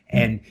time.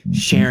 And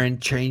Sharon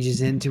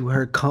changes into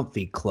her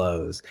comfy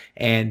clothes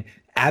and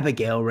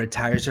Abigail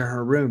retires to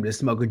her room to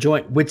smoke a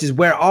joint, which is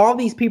where all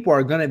these people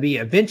are going to be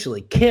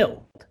eventually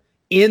killed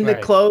in the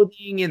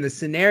clothing, in the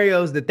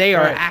scenarios that they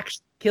are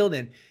actually killed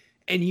in.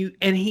 And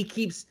he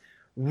keeps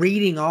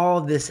reading all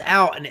of this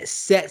out and it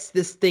sets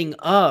this thing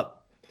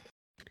up.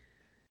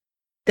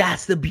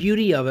 That's the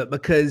beauty of it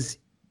because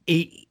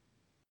you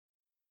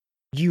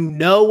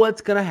know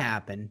what's going to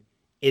happen.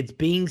 It's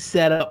being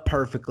set up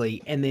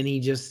perfectly. And then he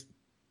just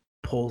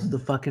pulls the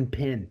fucking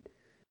pin.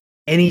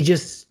 And he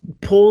just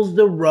pulls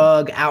the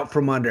rug out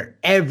from under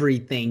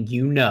everything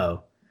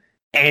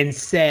and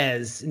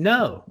says,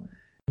 no,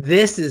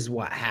 this is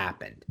what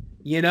happened.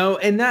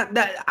 And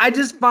that I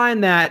just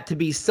find that to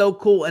be so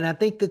cool. And I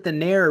think that the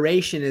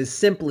narration is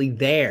simply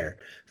there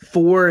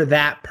for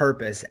that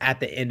purpose at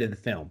the end of the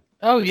film.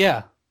 Oh,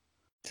 yeah.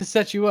 To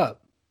set you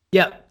up.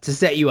 Yep, to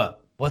set you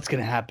up. What's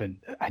going to happen?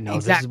 I know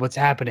this is what's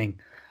happening.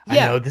 I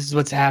know this is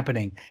what's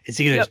happening. Is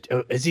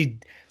he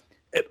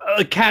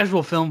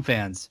casual film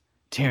fans?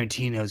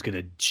 Tarantino's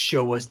going to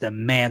show us the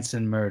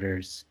Manson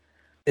murders.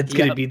 It's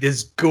going to be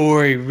this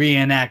gory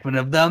reenactment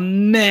of the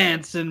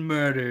Manson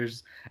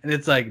murders. And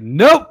it's like,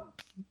 nope.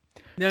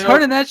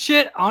 Turning that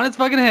shit on its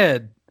fucking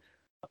head.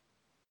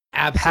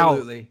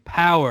 Absolutely.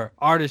 Power,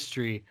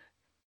 artistry,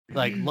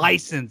 like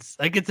license.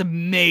 Like it's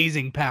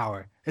amazing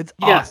power. It's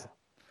awesome.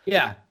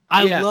 Yeah.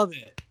 I love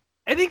it.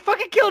 And he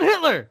fucking killed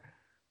Hitler.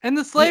 And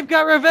the slave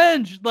got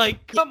revenge.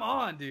 Like, come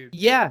on, dude.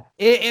 Yeah,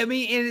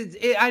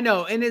 I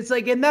know, and it's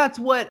like, and that's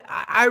what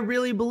I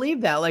really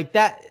believe that, like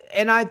that,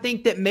 and I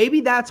think that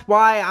maybe that's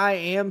why I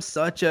am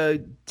such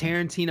a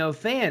Tarantino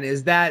fan,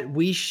 is that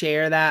we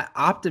share that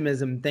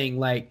optimism thing,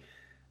 like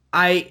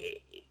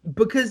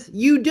because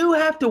you do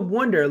have to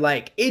wonder,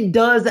 like it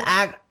does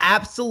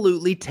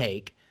absolutely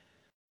take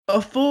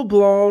a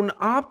full-blown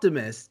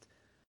optimist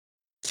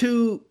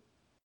to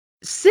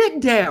sit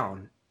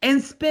down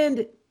and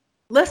spend,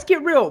 let's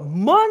get real,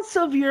 months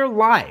of your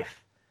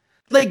life,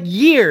 like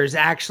years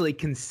actually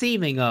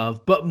conceiving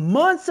of, but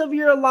months of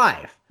your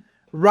life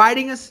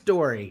writing a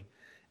story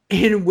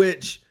in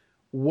which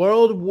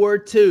World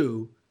War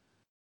II,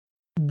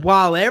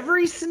 while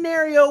every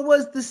scenario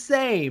was the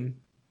same,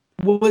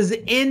 was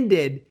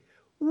ended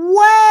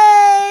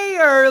way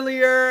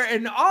earlier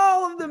and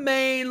all of the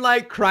main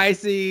like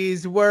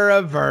crises were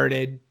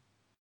averted.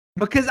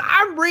 Because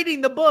I'm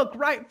reading the book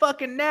right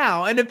fucking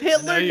now, and if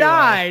Hitler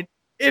died,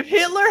 if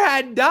Hitler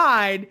had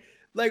died,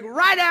 like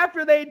right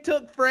after they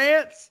took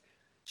France,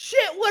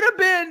 shit would have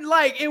been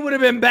like, it would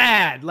have been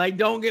bad. Like,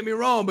 don't get me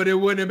wrong, but it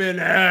wouldn't have been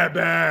that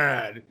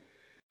bad.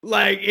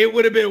 Like, it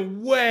would have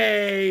been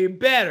way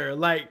better.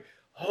 Like,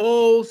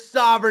 whole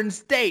sovereign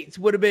states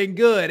would have been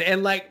good,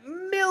 and like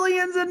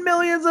millions and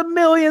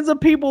millions of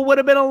people would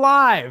have been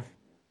alive.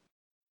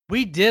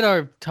 We did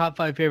our top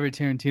 5 favorite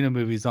Tarantino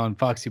movies on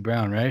Foxy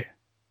Brown, right?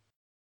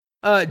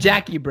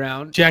 Jackie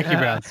Brown. Jackie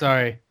Brown,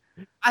 sorry.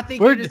 I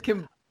think you're just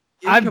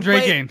I'm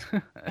drinking.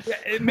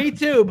 Me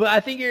too, but I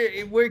think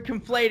we're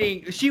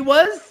conflating. She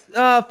was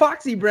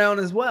Foxy Brown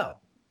as well.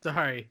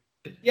 Sorry.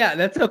 Yeah,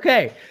 that's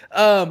okay.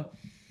 I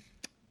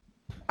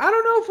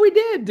don't know if we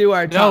did do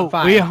our top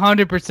 5. We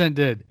 100%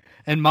 did.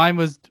 And mine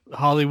was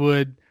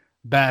Hollywood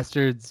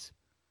Bastards.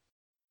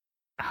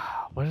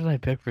 What did I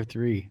pick for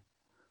 3?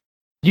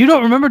 You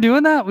don't remember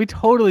doing that? We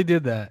totally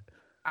did that.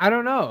 I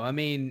don't know. I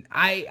mean,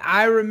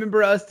 I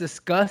remember us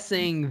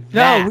discussing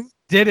that. No, we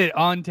did it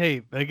on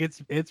tape. Like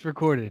it's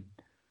recorded.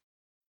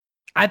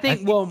 I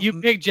think well,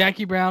 you picked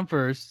Jackie Brown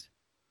first.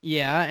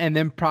 Yeah, and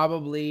then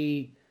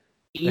probably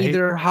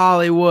either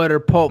Hollywood or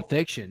Pulp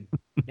Fiction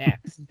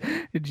next.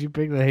 Did you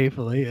pick The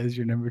Hateful Eight as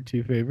your number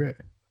 2 favorite?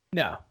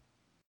 No.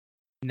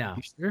 You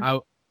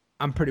sure?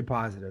 I'm pretty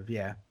positive,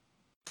 yeah.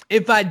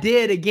 If I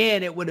did,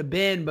 again, it would have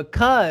been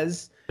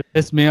because... It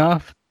pissed me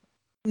off?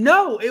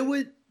 No, it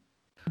would...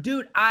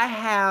 Dude, I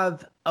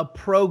have a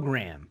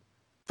program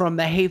from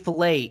The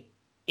Hateful Eight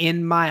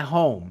in my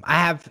home. I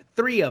have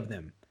 3 of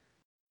them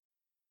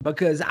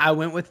because I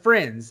went with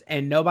friends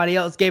and nobody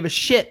else gave a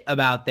shit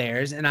about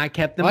theirs, and I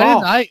kept them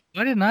all. Why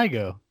didn't I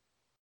go?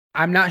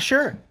 I'm not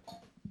sure.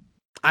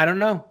 I don't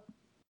know.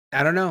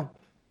 I don't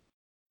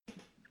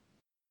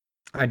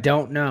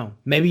know.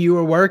 Maybe you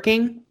were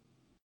working.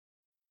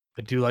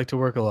 I do like to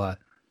work a lot.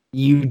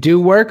 You do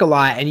work a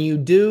lot, and you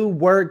do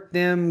work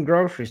them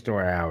grocery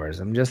store hours.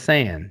 I'm just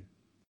saying.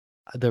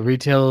 The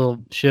retail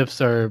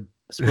shifts are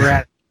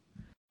sporadic.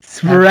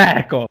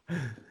 Sporadical.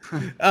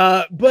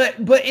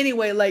 But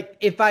anyway, like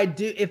if I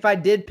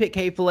did pick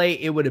Hateful Eight,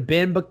 it would have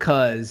been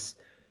because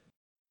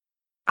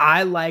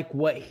I like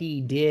what he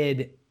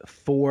did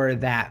for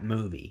that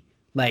movie.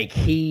 Like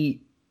he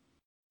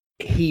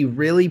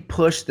really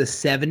pushed the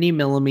 70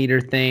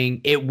 millimeter thing.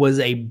 It was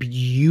a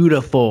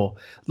beautiful,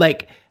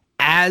 like,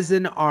 as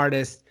an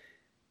artist,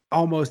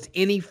 almost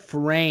any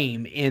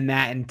frame in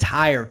that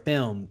entire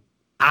film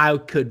I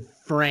could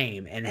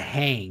frame and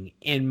hang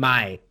in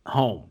my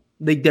home.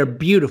 Like, they're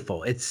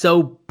beautiful. It's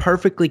so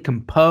perfectly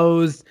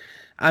composed.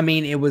 I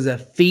mean, it was a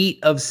feat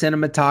of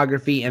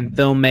cinematography and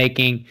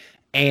filmmaking,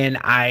 and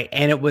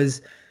it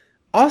was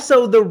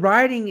also, the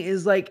writing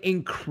is like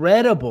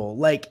incredible.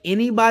 Like,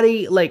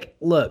 anybody, like,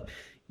 look,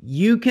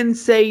 you can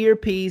say your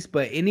piece,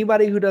 but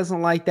anybody who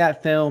doesn't like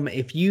that film,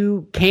 if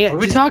you can't... Are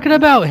we talking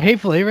about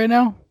Hateful Eight right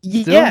now?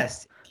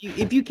 Yes.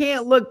 If you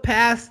can't look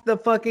past the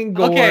fucking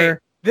gore... Okay,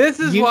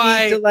 this is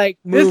why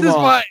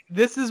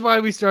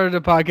we started a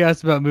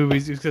podcast about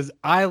movies, because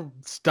I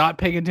stopped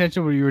paying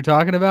attention to what you were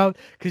talking about,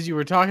 because you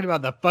were talking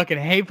about the fucking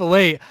Hateful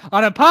Eight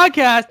on a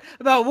podcast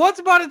about Once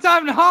Upon a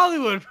Time in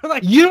Hollywood. For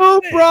like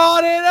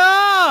brought it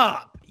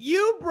up!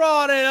 You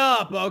brought it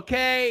up,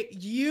 okay?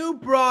 You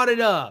brought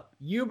it up.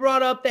 You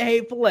brought up the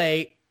Hateful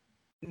Eight,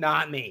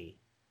 not me.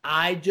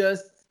 I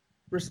just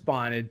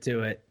responded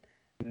to it.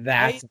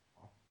 That's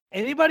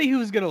anybody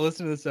who's going to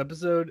listen to this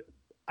episode,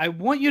 I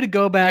want you to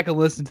go back and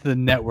listen to the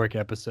network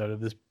episode of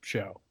this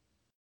show.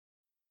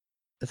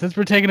 Since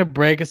we're taking a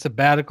break, a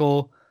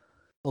sabbatical,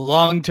 a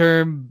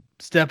long-term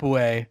step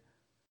away,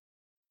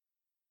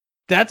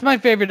 that's my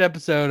favorite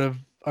episode of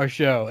our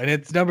show, and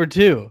it's number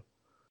 2.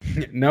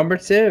 Number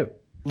 2.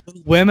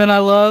 Women I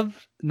loved,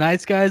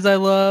 Nice Guys I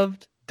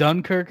loved,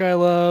 Dunkirk I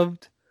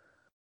loved,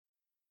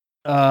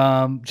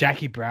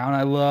 Jackie Brown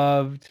I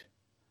loved.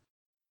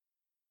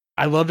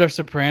 I loved our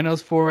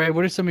Sopranos foray.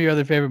 What are some of your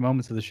other favorite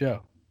moments of the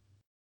show?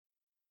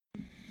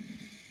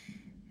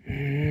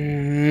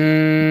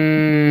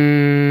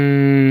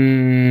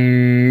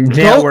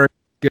 Network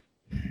good.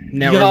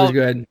 Network was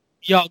good.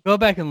 Y'all go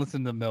back and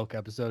listen to the Milk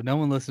episode. No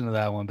one listened to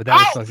that one, but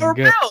that was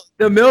fucking good. Real.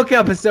 The Milk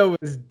episode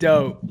was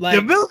dope. Like,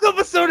 The Milk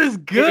episode is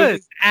it good.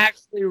 was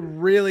actually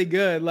really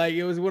good. Like,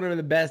 it was one of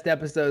the best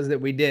episodes that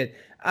we did.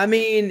 I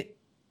mean,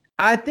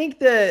 I think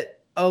that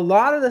a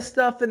lot of the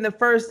stuff in the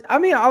first, a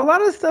lot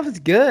of the stuff is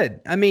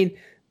good. I mean,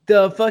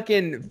 the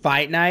fucking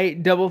Fight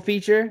Night double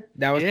feature,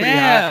 that was pretty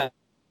hot.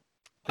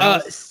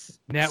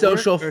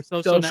 Social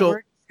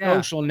Network? Yeah.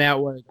 Social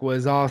Network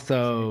was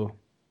also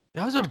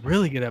That was a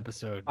really good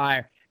episode.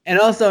 fire. And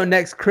also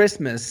next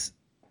Christmas,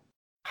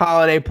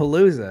 Holiday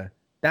Palooza.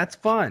 That's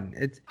fun.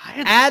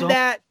 Add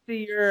that to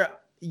your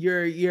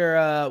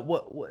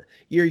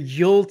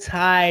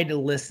Yuletide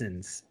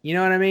listens. You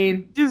know what I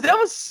mean? Dude, that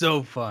was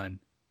so fun.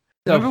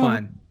 So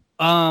Remember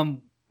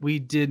fun. We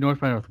did North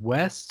by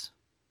Northwest.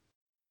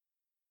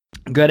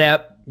 Good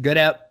app. Great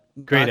app.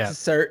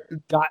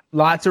 Got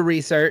lots of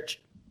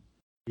research.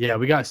 Yeah,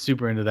 we got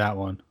super into that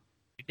one.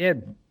 We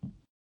did.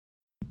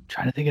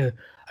 Trying to think of.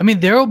 I mean,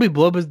 There Will Be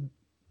Blood was.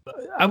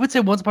 I would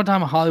say Once Upon a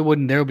Time in Hollywood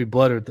and There Will Be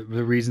Blood are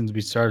the reasons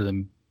we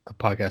started a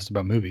podcast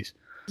about movies.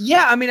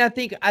 Yeah, I mean, I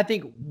think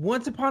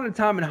Once Upon a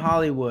Time in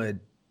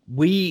Hollywood,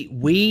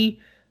 we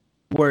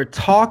were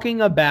talking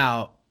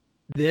about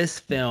this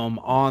film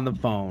on the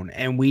phone,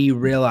 and we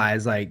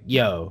realized, like,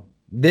 yo,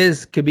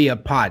 this could be a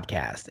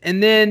podcast.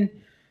 And then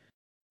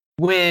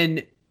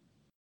when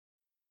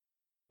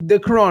the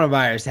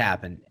coronavirus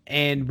happened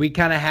and we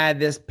kind of had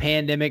this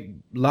pandemic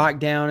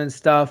lockdown and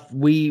stuff,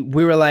 we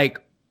were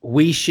like,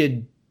 we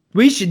should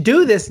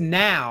do this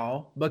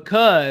now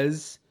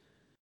because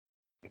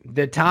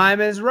the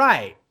time is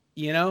right,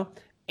 you know?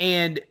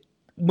 And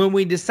when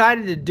we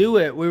decided to do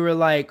it, we were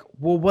like,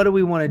 well, what do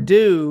we want to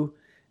do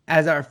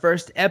as our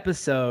first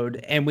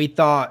episode? And we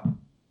thought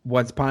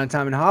Once Upon a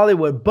Time in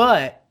Hollywood,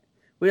 but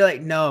we were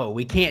like, no,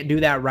 we can't do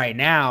that right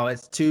now.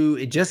 It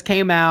just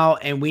came out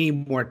and we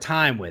need more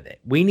time with it.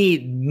 We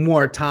need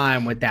more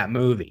time with that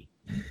movie.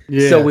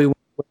 Yeah. So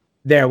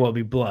There Will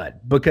Be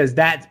Blood, because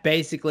that's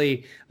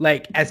basically,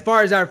 like, as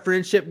far as our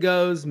friendship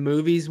goes,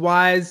 movies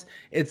wise,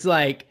 it's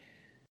like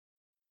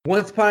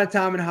Once Upon a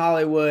Time in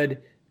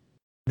Hollywood,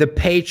 The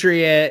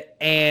Patriot,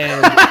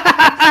 and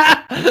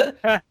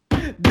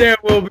There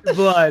Will Be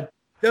Blood.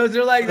 Those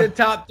are like the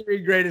top 3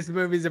 greatest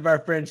movies of our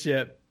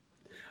friendship.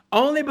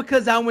 Only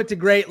because I went to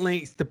great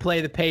lengths to play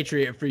The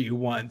Patriot for you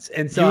once.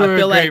 And so I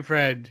feel like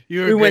friend.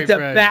 we went to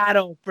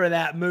battle for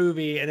that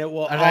movie, and it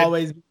will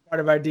always be part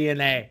of our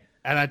DNA.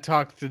 And I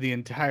talked through the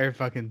entire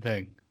fucking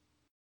thing.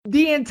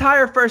 The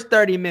entire first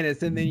 30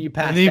 minutes, and then you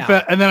passed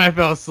out. And then I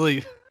fell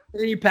asleep.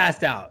 And then you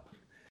passed out.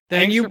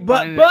 Thanks And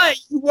but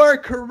you were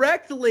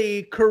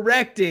correctly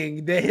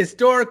correcting the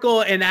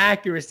historical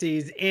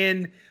inaccuracies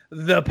in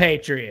The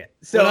Patriot.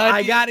 So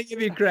I got to give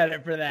you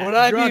credit for that. Would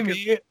I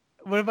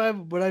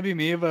be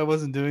me if I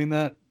wasn't doing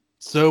that?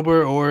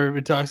 Sober or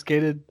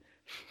intoxicated?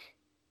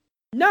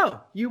 No,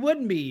 you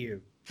wouldn't be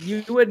you.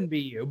 You wouldn't be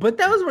you. But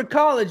those were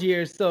college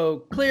years, so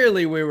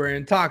clearly we were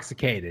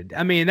intoxicated.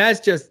 I mean, those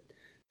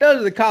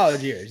are the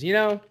college years, you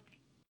know?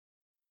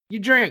 You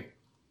drink.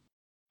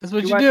 That's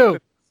what you do.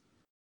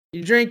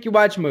 You drink, you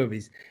watch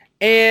movies.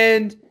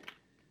 And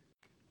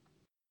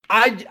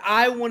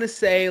I want to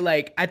say,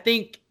 like, I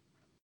think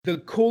the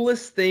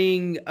coolest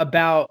thing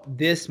about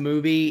this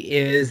movie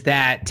is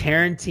that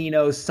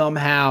Tarantino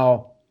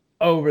somehow,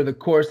 over the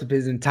course of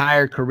his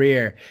entire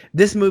career,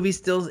 this movie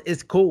still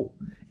is cool.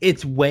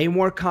 It's way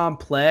more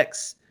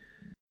complex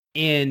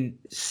in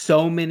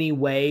so many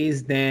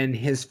ways than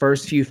his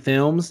first few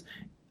films.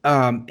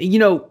 You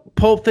know,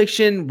 Pulp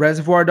Fiction,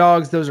 Reservoir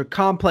Dogs, those are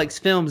complex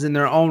films in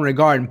their own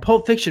regard. And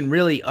Pulp Fiction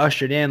really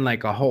ushered in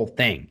like a whole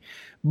thing.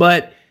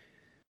 But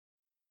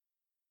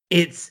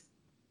it's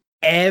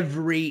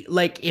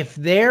if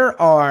there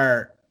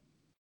are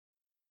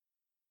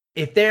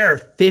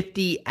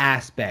 50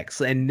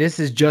 aspects, and this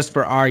is just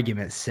for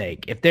argument's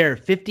sake, if there are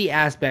 50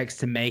 aspects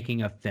to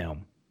making a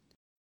film,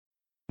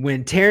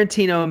 when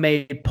Tarantino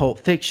made Pulp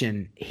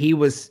Fiction, he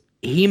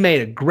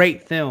made a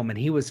great film, and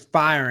he was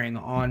firing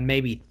on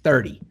maybe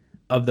 30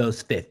 of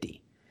those 50.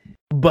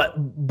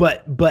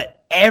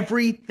 But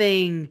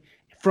everything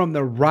from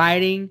the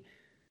writing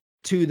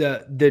to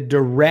the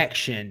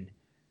direction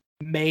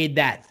made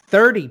that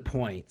 30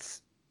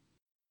 points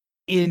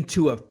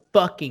into a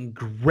fucking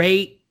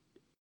great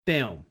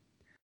film.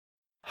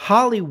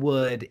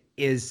 Hollywood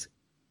is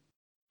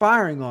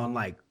firing on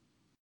like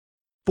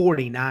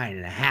 49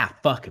 and a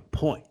half fucking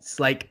points.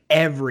 Like,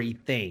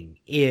 everything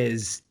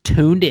is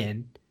tuned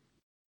in,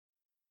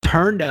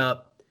 turned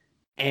up,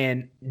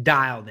 and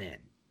dialed in.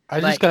 I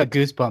just got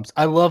goosebumps.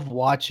 I love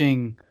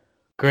watching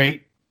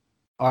great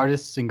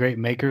artists and great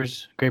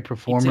makers, great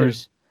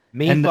performers.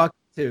 Me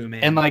too,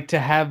 man. And like to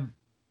have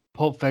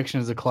Pulp Fiction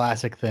as a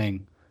classic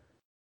thing.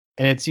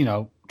 And it's,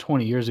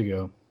 20 years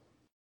ago.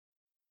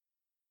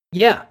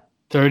 Yeah.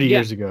 30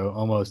 years ago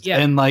almost. Yeah.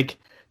 And like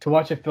to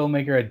watch a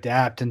filmmaker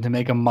adapt and to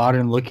make a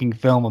modern looking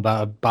film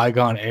about a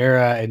bygone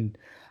era and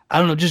I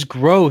don't know, just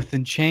growth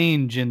and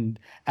change and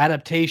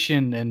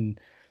adaptation and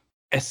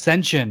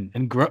ascension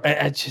and growth.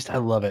 I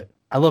love it.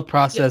 I love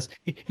process.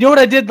 You know what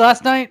I did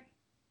last night?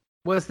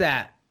 What's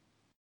that?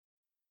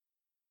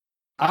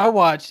 I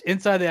watched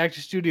Inside the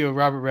Actor Studio,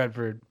 Robert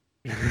Redford,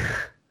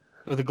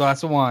 with a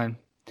glass of wine.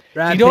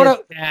 Brad You know Pitt's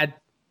what dad.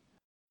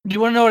 Do you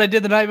want to know what I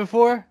did the night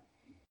before?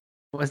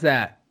 What's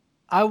that?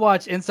 I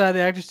watched Inside the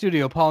Actor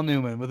Studio, Paul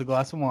Newman, with a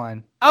glass of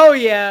wine. Oh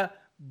yeah,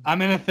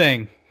 I'm in a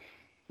thing.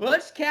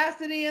 Butch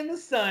Cassidy and the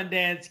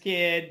Sundance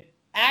Kid,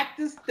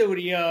 Actor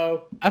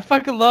Studio. I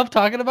fucking love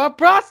talking about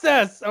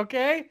process,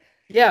 okay?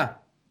 Yeah,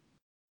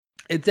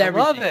 it's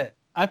everything. I love it.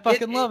 I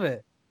fucking love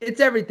it. It's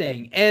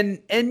everything,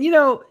 and you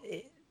know,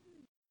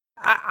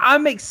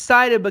 I'm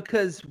excited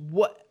because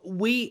what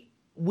we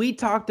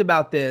talked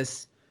about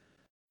this.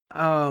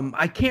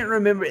 I can't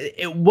remember.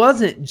 It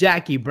wasn't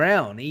Jackie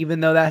Brown, even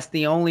though that's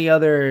the only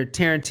other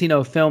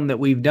Tarantino film that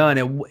we've done.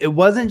 It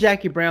wasn't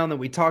Jackie Brown that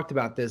we talked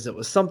about this. It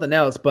was something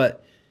else.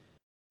 But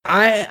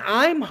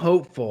I'm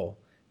hopeful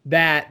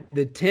that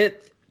the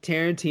 10th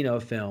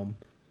Tarantino film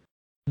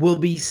will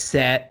be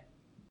set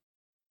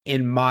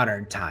in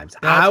modern times.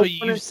 That's what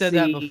you've said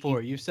that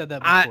before. You've said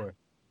that before.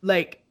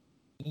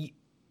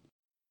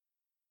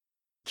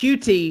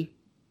 QT.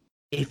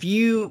 If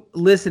you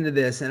listen to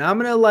this, and I'm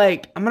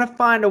gonna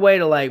find a way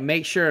to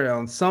make sure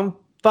on some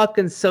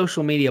fucking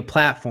social media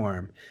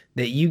platform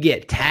that you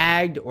get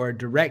tagged or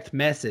direct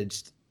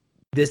messaged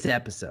this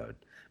episode.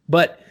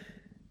 But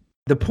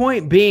the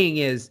point being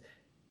is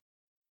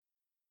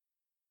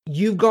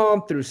you've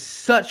gone through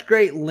such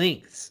great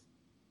lengths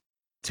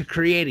to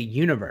create a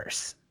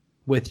universe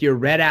with your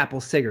Red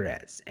Apple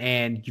cigarettes,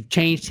 and you've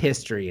changed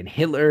history, and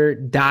Hitler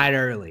died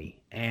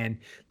early, and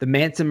the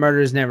Manson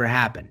murders never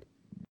happened.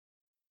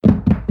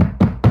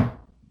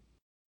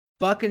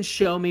 Fucking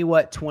show me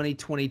what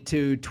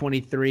 2022,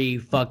 23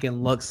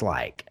 fucking looks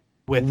like.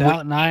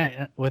 Without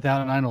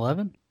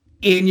 9/11?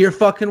 In your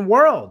fucking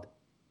world.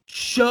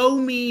 Show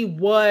me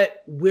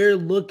what we're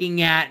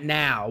looking at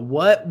now.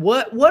 What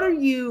are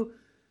you,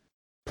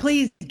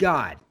 please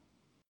God,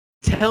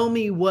 tell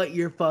me what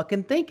you're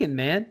fucking thinking,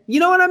 man. You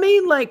know what I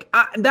mean?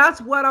 That's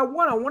what I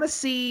want. I want to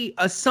see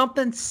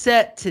something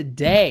set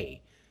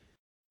today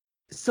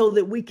so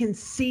that we can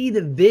see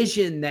the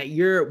vision that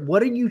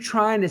what are you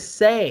trying to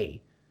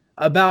say?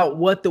 About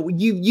what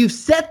you've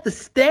set the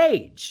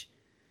stage.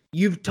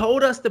 You've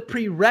told us the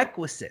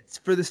prerequisites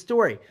for the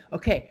story.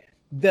 Okay,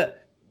 the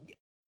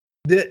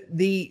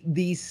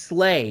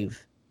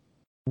slave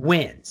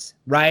wins,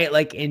 right?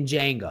 Like in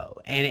Django.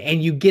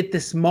 And you get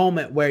this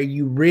moment where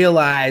you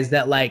realize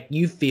that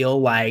you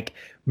feel like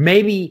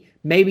maybe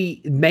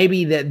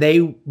that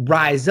they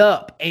rise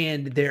up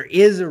and there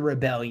is a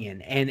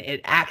rebellion and it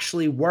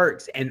actually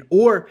works,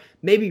 or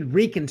maybe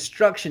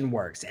Reconstruction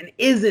works and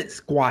isn't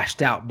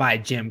squashed out by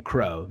Jim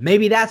Crow.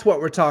 Maybe that's what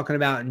we're talking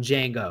about in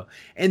Django.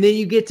 And then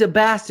you get to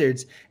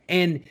Bastards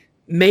and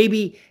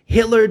maybe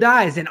Hitler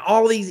dies and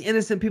all these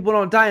innocent people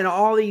don't die and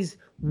all these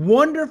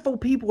wonderful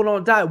people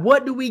don't die.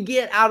 What do we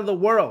get out of the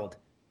world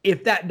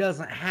if that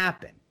doesn't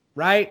happen,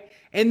 right?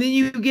 And then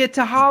you get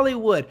to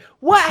Hollywood.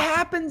 What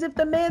happens if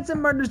the Manson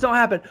murders don't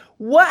happen?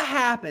 What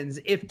happens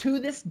if to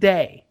this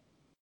day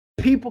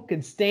people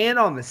can stand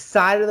on the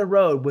side of the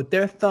road with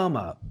their thumb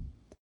up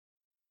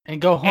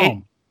and go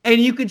home? And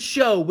you could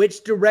show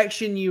which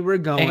direction you were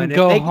going. And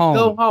go home.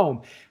 Go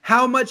home.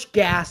 How much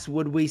gas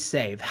would we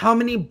save? How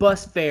many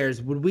bus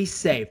fares would we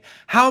save?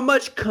 How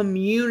much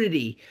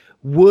community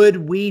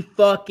would we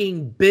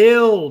fucking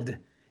build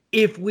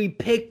if we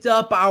picked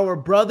up our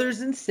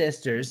brothers and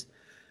sisters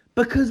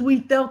because we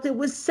felt it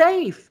was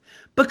safe?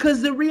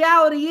 Because the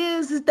reality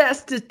is that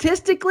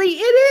statistically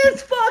it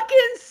is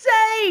fucking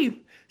safe.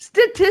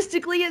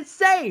 Statistically it's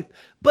safe.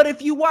 But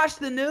if you watch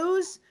the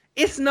news,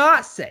 it's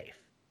not safe.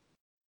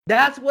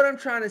 That's what I'm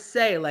trying to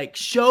say.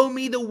 Show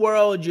me the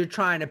world you're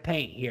trying to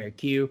paint here,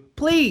 Q.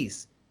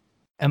 Please.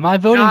 Am I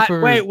voting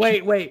for...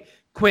 Wait.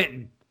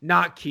 Quentin,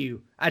 not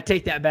Q. I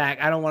take that back.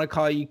 I don't want to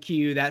call you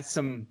Q. That's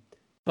some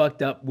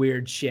fucked up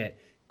weird shit.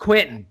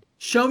 Quentin,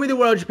 show me the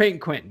world you're painting,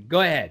 Quentin.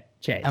 Go ahead,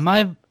 Chase. Am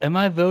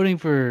I voting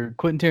for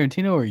Quentin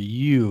Tarantino or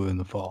you in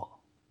the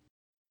fall?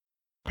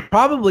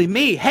 Probably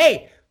me.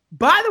 Hey,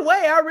 by the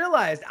way, I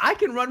realized I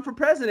can run for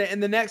president in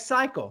the next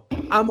cycle.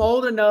 I'm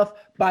old enough.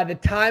 By the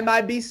time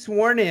I'd be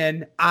sworn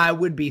in, I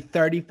would be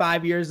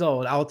 35 years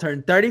old. I'll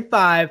turn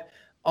 35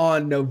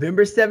 on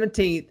November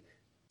 17th,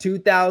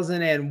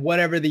 2000 and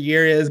whatever the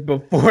year is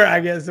before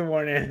I get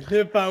sworn in.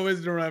 If I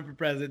was to run for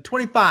president,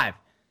 25.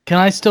 Can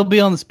I still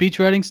be on the speech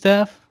writing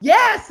staff?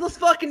 Yes, let's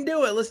fucking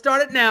do it. Let's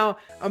start it now.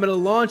 I'm going to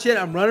launch it.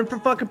 I'm running for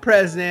fucking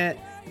president.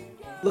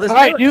 All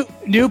right,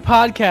 new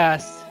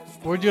podcast.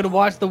 We're going to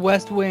watch The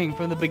West Wing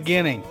from the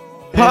beginning.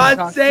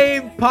 Pod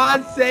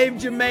Save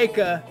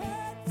Jamaica.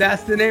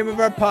 That's the name of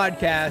our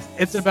podcast.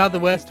 It's about the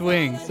West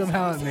Wing.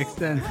 Somehow it makes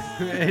sense.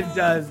 It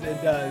does.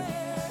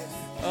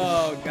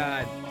 Oh,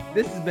 God.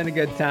 This has been a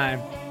good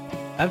time.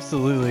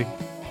 Absolutely.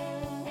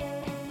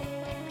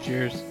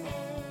 Cheers.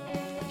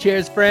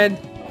 Cheers, friend.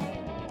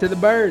 To the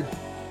birds.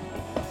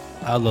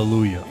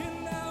 Hallelujah.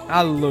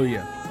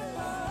 Hallelujah.